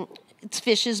 it's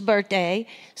Fish's birthday.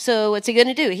 So what's he going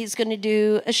to do? He's going to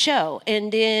do a show.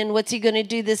 And then what's he going to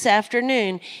do this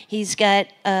afternoon? He's got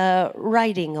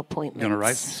writing appointments. Gonna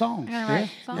write some songs. Right.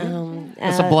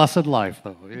 It's a blessed life,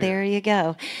 though. Yeah. There you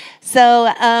go.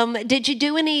 So did you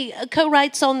do any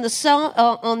co-writes on the song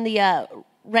on the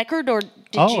record, or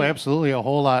did you? Absolutely, a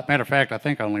whole lot. Matter of fact, I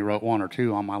think I only wrote one or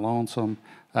two on my lonesome.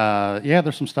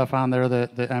 There's some stuff on there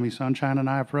that EmiSunshine and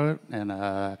I have wrote, and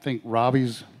I think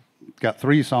Robbie's got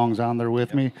 3 songs on there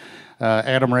with me.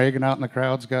 Adam Reagan out in the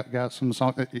crowd's got some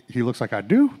songs. He looks like I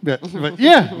do, but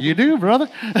yeah, you do, brother.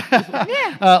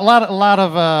 Yeah. A lot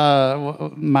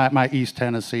of my East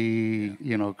Tennessee,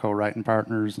 co-writing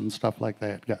partners and stuff like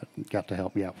that got to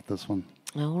help me out with this one.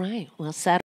 All right. Well,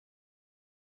 Saturday.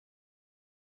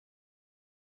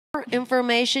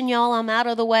 Information, y'all. I'm out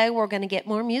of the way. We're going to get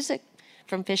more music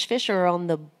from Fish Fisher on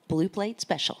the Blue Plate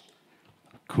Special.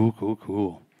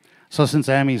 Cool. So since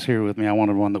Emi's here with me, I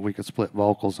wanted one that we could split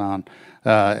vocals on.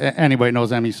 Anybody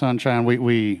knows EmiSunshine?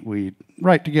 We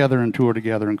write together and tour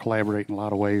together and collaborate in a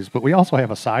lot of ways. But we also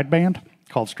have a side band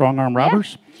called Strong Arm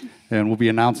Robbers, and we'll be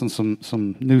announcing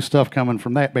some new stuff coming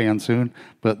from that band soon.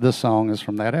 But this song is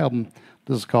from that album.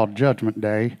 This is called Judgment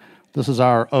Day. This is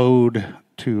our ode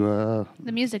to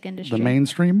The music industry. the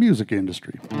mainstream music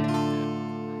industry.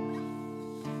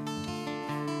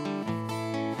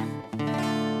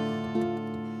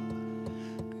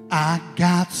 I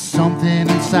got something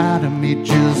inside of me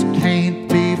just can't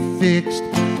be fixed.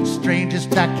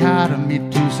 Strangest dichotomy,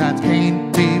 2 sides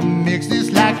can't be mixed. It's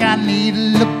like I need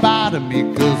a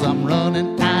lobotomy, cause I'm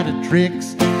running out of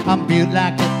tricks. I'm built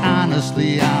like it,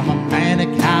 honestly, I'm a manic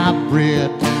hybrid.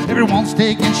 Everyone's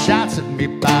taking shots at me,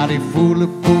 body full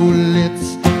of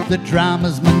bullets. The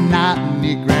drama's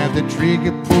monotony, grab the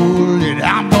trigger, pull it.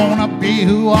 I'm gonna be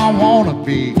who I wanna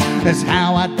be, that's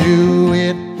how I do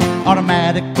it.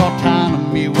 Automatic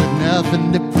autonomy with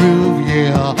nothing to prove,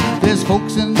 yeah. There's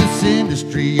folks in this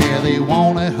industry, yeah, they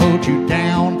wanna hold you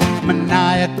down.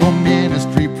 Maniacal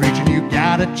ministry preaching you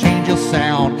gotta change your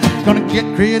sound. Gonna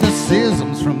get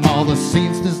criticisms from all the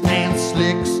scenesters and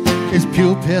slicks. It's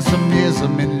pure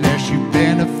pessimism unless you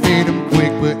benefit them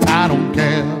quick, but I don't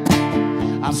care.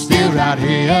 I'm still right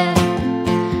here.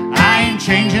 I ain't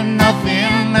changing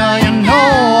nothing, no, you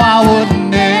know I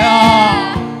wouldn't dare.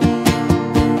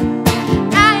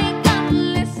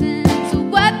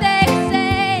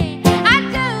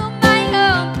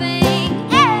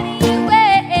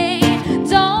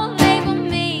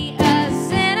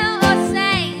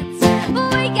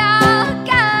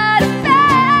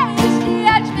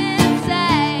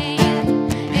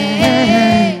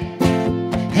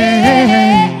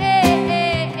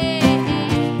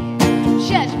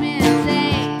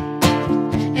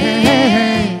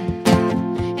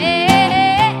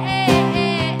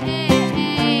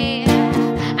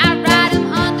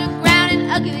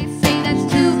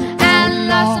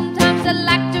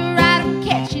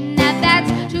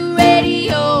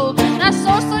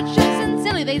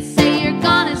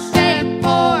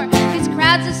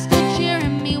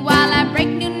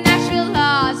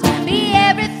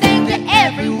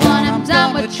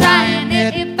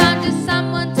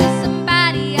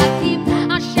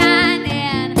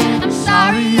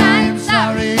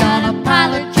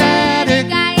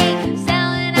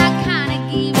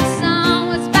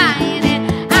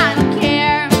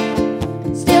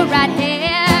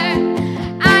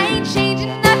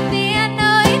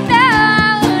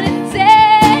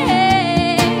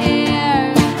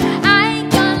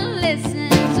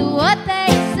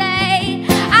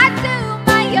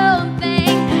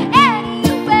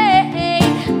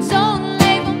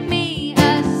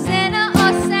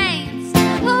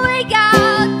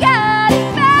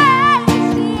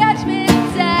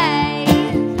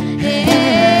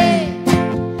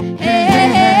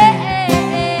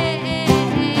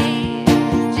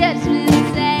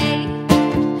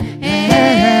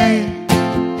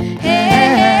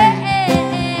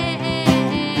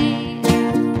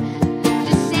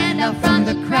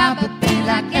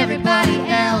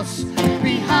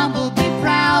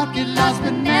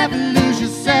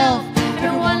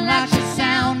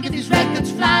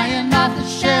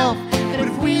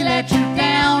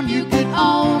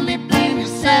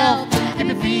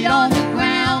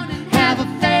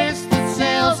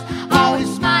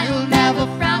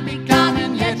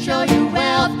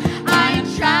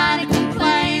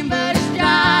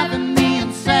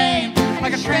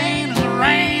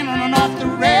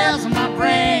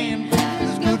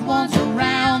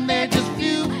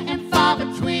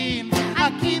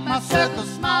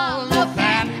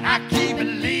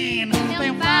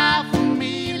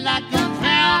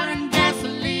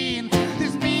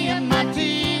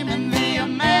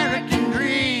 American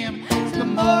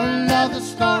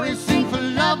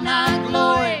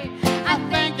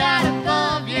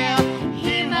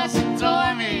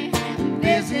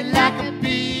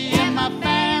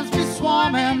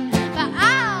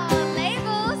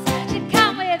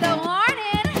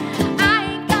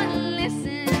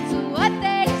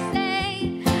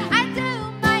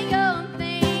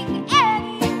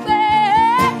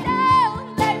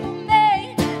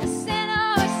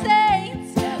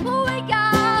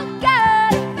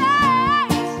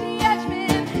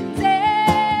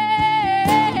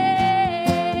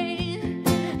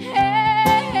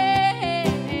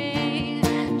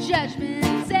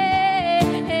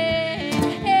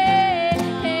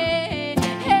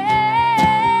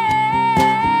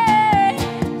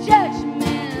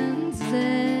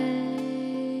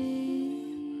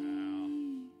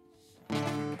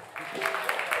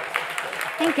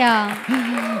Thank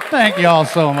y'all. Thank y'all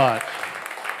so much.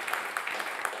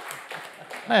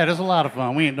 Hey, it is a lot of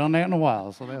fun. We ain't done that in a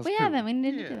while, so that's We cool. haven't. We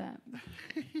need to do that.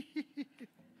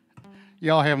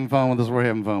 Y'all having fun with us, we're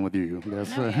having fun with you. That's,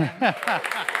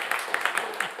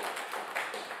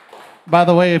 By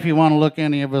the way, if you want to look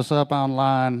any of us up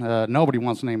online, nobody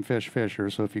wants to name Fish Fisher,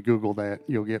 so if you Google that,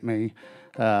 you'll get me.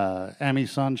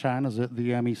 EmiSunshine is at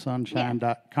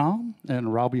theemisunshine.com.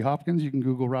 And Robbie Hopkins, you can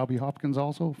Google Robbie Hopkins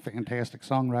also, fantastic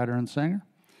songwriter and singer.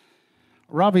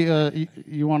 Robbie,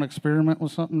 you want to experiment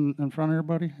with something in front of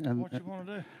everybody? And, What you want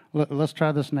to do? let's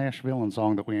try this Nashville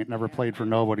song that we ain't never played for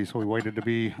nobody, so we waited to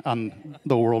be on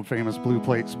the world famous Blue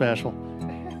Plate special.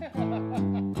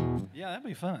 Yeah, that'd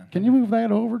be fun. Can you move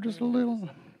that over just a little?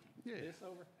 Yeah, it's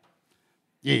over.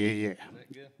 Yeah.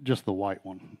 Just the white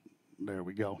one. There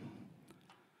we go.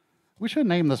 We should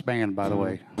name this band, by the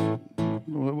way.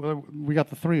 We got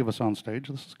the three of us on stage.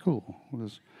 This is cool. We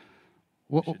should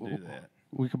do that.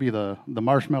 We could be the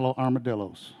Marshmallow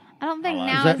Armadillos. I don't think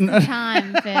like now that. is the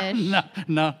time, Fish.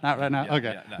 No, not right now. Yeah,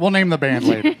 Okay, yeah, no. we'll name the band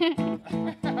later.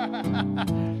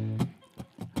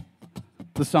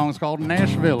 The song's called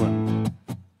Nashville.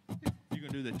 You gonna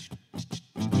do the?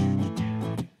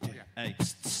 Hey.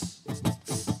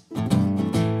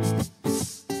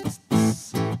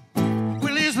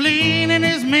 Well, he's lean and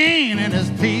he's mean and his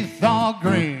teeth all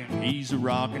green. He's a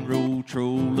rock and roll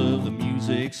troll of the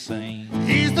music scene.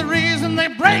 He's the reason they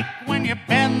break when you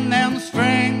bend them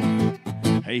strings.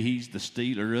 Hey, he's the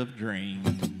stealer of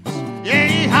dreams. Yeah,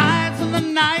 he hides in the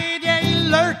night, yeah, he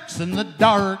lurks in the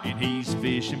dark. And he's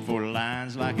fishing for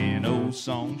lines like an old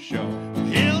song shark.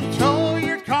 He'll tow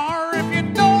your car if you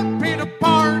don't pay to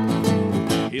park.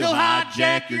 He'll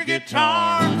hijack your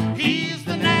guitar. He's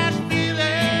the Nashville. You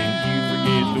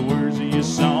forget the words of your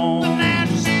song. The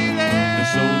Nashville. The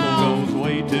solo goes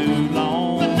way too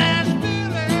long. The Nashville.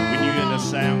 When you and the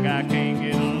sound guy can't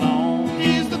get along.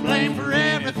 He's the blame for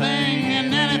everything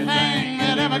and anything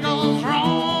that ever goes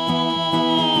wrong.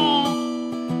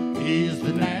 He's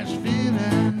the Nashville.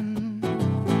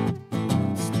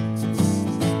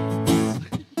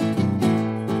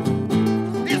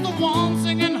 He's the one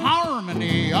singing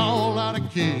harmony all out of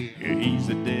key. Yeah, he's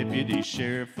the deputy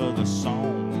sheriff of the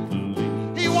song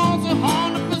police. He wants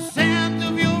 100%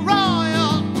 of your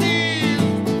royalties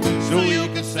so you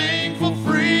can sing for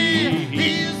free.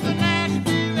 He's the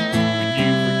Nashville.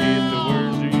 You forget the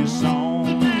words of your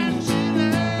song.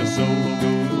 The solo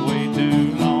goes way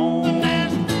too long.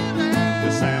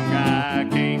 The sound guy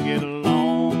can't get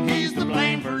along. He's the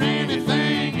blame for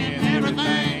anything and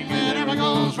everything that ever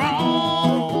goes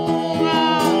wrong.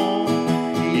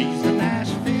 He's the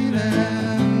Nashville.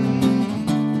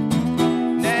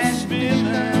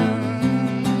 Nashville.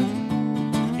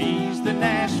 He's the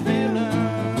Nashville.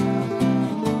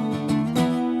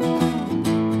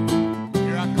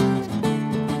 Here I come.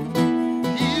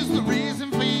 He's the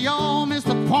reason for your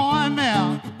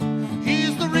misappointment.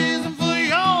 He's the reason for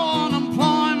your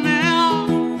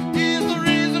unemployment. He's the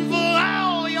reason for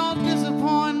all your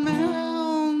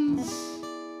disappointments.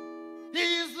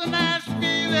 He's the Nashville.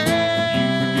 You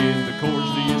forget the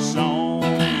chords to your song.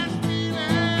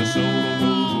 The solo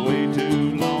goes way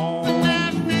too long.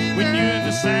 When you and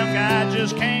the sound guy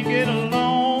just can't get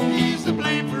along. He's to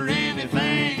blame for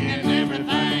anything and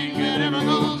everything that ever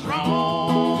goes wrong.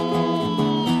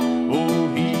 Oh,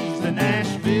 he's the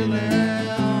Nashville.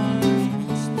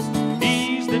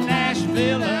 He's the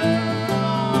Nashville.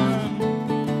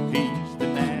 He's the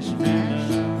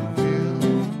Nashville.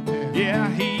 Yeah,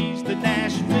 he's the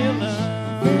Nashville.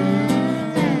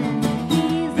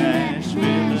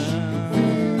 Nashville.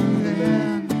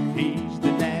 He's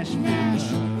the Nashville.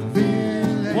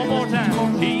 One more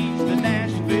time. He's the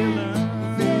Nashville.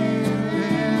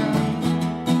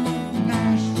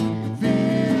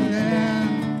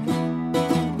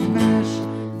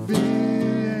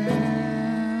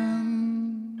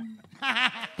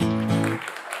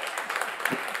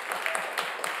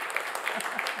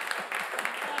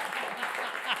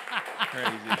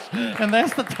 Crazy stuff. And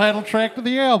that's the title track to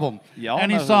the album. Y'all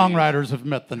Any know who he is. songwriters have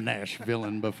met the Nashville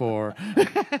before.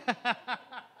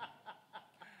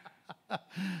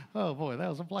 Oh boy, that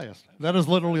was a blast. That is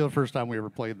literally the first time we ever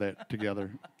played that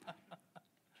together.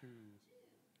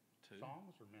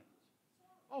 Songs or minutes?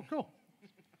 Oh, cool.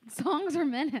 Songs or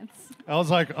minutes? I was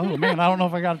like, oh man, I don't know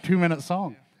if I got a 2-minute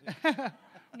song. You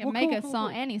can make a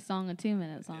song, any song, a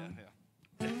 2-minute song.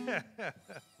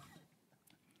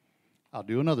 I'll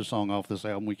do another song off this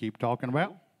album we keep talking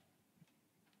about.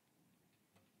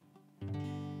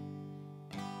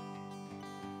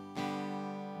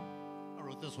 I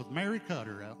wrote this with Mary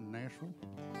Cutter out in Nashville.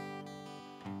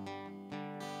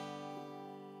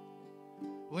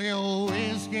 Well,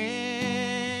 whiskey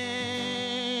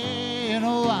in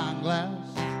a wine glass,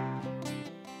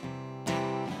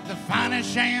 the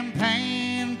finest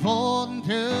champagne poured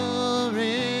into a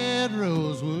red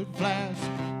rosewood flask.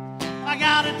 I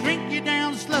gotta drink you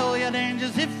down slow, you're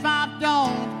dangerous if I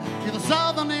don't. You're the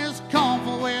southernest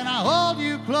comfort when I hold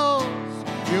you close.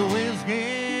 Your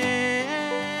whiskey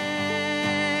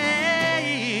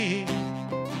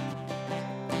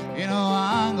in a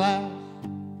wine glass.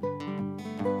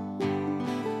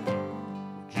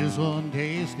 Just one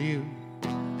taste of you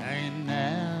ain't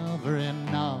never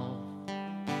enough.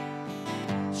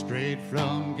 Straight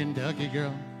from Kentucky,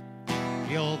 girl,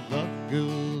 you're the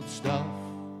good stuff.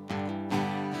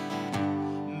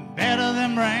 Better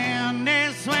than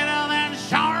brandy, sweeter than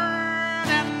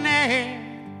Chardonnay.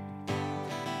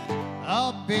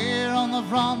 A beer on the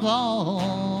front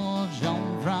porch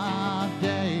on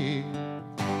Friday.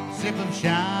 Sip of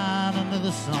shine under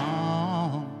the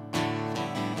sun.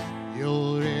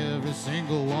 You're every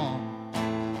single one,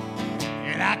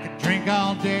 and I could drink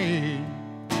all day.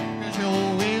 'Cause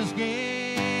you're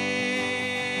whiskey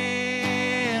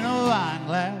in a wine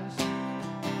glass,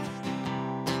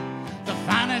 the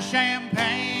finest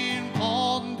champagne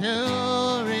poured into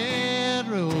a red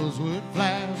rosewood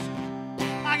flask.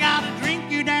 I gotta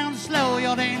drink you down slow,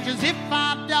 you're dangerous if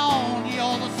I don't.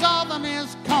 You're the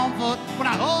southernest comfort when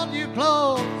I hold you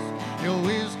close. Your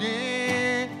whiskey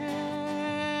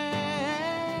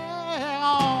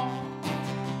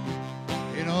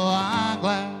in a wine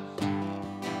glass.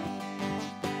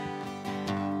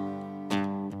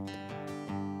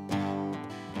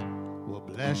 Well,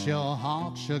 bless your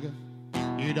heart, sugar,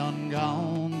 you done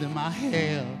gone to my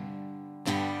head.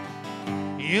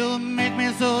 You make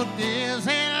me so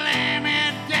dizzy, lay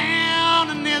me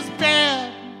down in this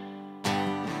bed.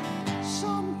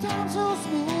 Sometimes so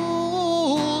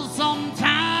smooth,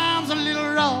 sometimes a little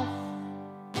rough.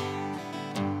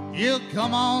 You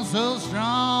come on so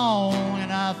strong,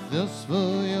 and I thirst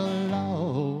for your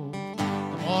love.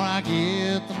 The more I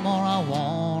get, the more I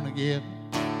want to get.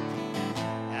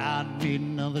 I need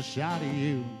another shot of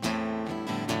you,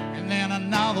 and then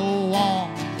another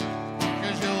one.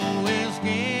 'Cause you're whiskey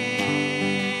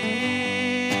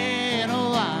in a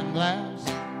wine glass,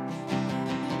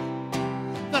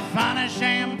 the finest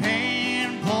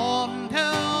champagne poured into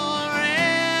a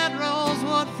red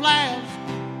rosewood flask.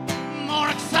 More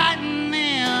exciting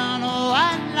than a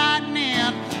white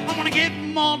lightning. I'm gonna get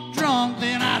more drunk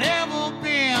than I'd ever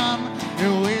been.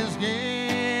 Your whiskey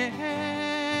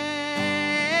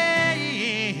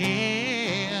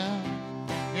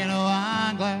in a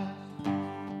wine glass.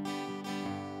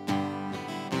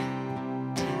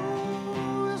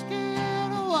 Whiskey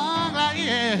in a wine glass,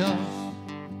 yes.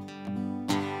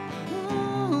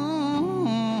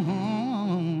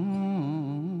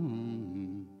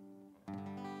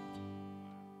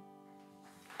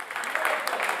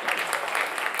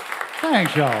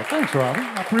 Thanks, y'all. Thanks, Robbie.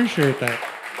 I appreciate that.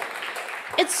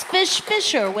 It's Fish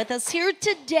Fisher with us here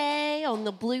today on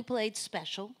the Blue Plate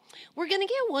Special. We're going to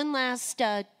get one last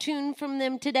tune from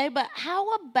them today, but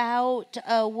how about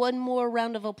one more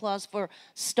round of applause for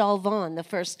Stoll Vaughan, the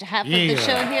first half of the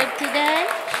show here today?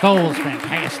 Stoll's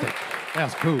fantastic.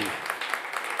 That's cool.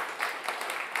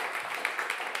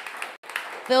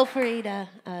 Feel free to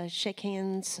shake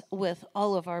hands with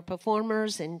all of our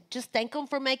performers and just thank them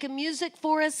for making music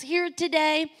for us here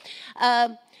today.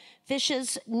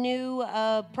 Fish's new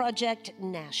project,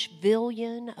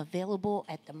 Nashvillian, available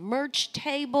at the merch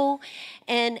table.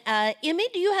 And Emmy,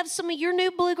 do you have some of your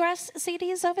new bluegrass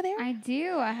CDs over there? I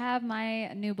do. I have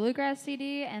my new bluegrass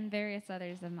CD and various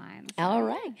others of mine. So. All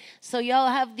right. So y'all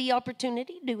have the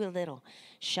opportunity to do a little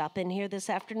shopping here this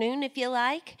afternoon if you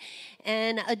like.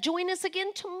 And join us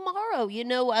again tomorrow. You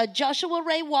know, Joshua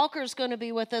Ray Walker's going to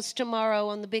be with us tomorrow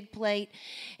on the big plate.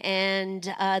 And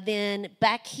then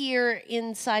back here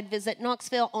inside Visit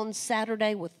Knoxville on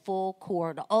Saturday with full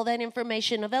chord. All that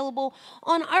information available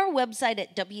on our website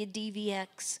at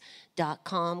WDVX.com.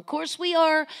 Of course, we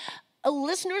are a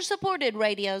listener-supported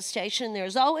radio station.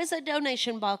 There's always a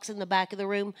donation box in the back of the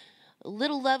room. A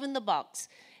little love in the box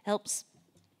helps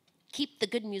keep the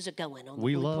good music going on the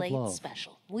Blue Plate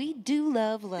Special. We do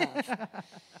love love.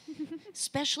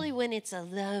 Especially when it's a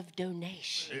love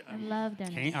donation. I love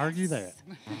donations. Can't argue that.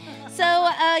 So,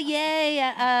 yay.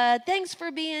 Thanks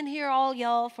for being here, all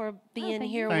y'all, for being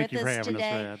here Thank with you for us having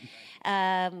today. us,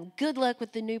 Rad. Good luck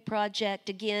with the new project.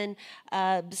 Again,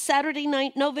 Saturday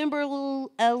night, November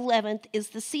 11th, is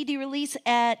the CD release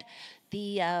at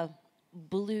the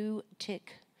Blue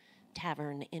Tick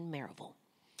Tavern in Maryville.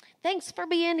 Thanks for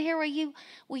being here.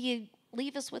 Will you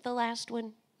leave us with the last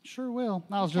one? Sure will.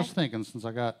 I was just thinking, since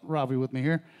I got Robbie with me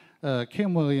here,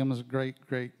 Kim Williams,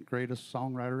 greatest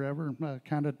songwriter ever,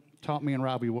 kind of taught me and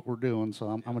Robbie what we're doing, so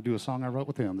I'm going to do a song I wrote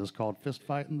with him. This is called Fist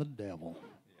Fighting the Devil.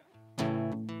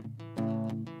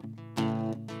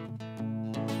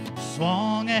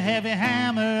 Swung a heavy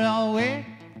hammer all way,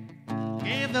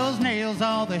 gave those nails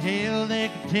all the hell they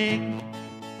could take.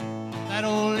 That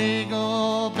old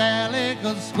legal belly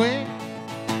could squeak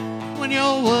when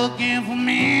you're working for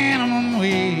minimum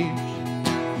wage.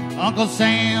 Uncle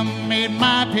Sam made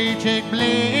my paycheck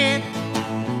bleed,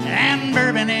 and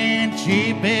bourbon ain't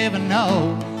cheap, baby,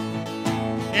 no.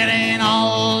 It ain't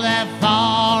all that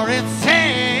far, it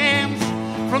seems,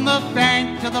 from the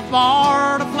bank to the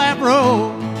bar to Flat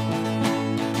Road.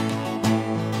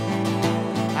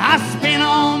 I spent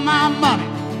all my money,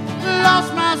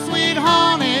 lost my sweet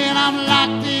honey, and I'm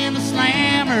locked in the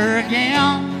slammer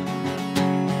again.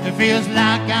 It feels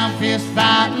like I'm fist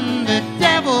fighting the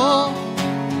devil,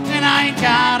 and I ain't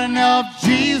got enough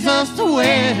Jesus to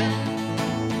win.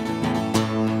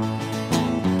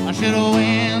 I should've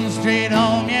went straight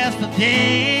home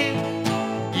yesterday.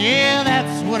 Yeah,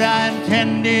 that's what I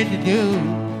intended to do.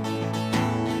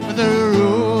 But the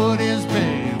road is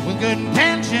paved with good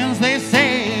intentions, they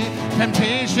say.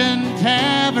 Temptation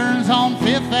Taverns on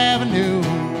 5th Avenue.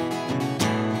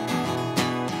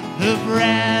 The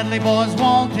Bradley boys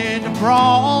wanted to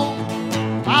brawl.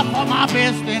 I fought my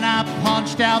best and I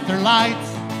punched out their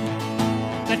lights.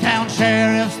 The town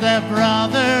sheriff's their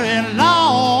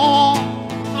brother-in-law,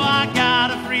 so I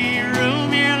got a free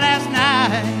room here last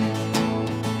night.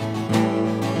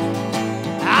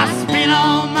 I spent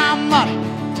all my money,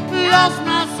 lost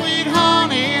my sweet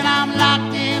honey, and I'm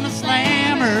locked in a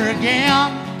slammer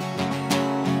again.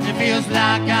 It feels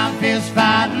like I'm fist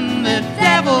fighting the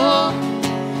devil,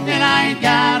 and I ain't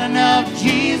got enough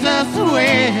Jesus to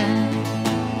win.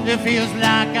 It feels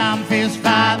like I'm fist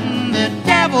fighting the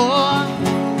devil,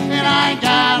 and I ain't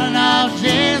got enough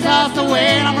Jesus to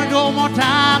win. I'm gonna do it one more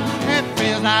time. It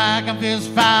feels like I'm fist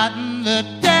fighting the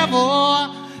devil,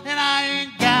 and I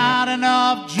ain't got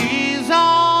enough Jesus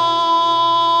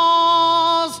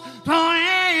to win.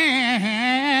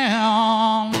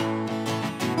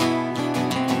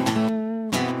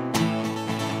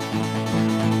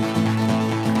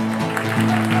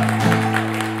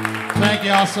 Thank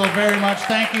y'all so very much.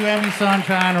 Thank you,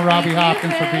 EmiSunshine and Robbie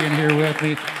Hopkins, for being here with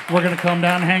me. We're going to come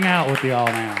down and hang out with y'all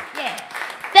now. Yeah.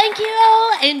 Thank you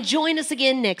all, and join us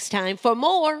again next time for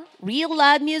more real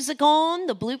live music on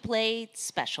the Blue Plate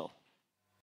Special.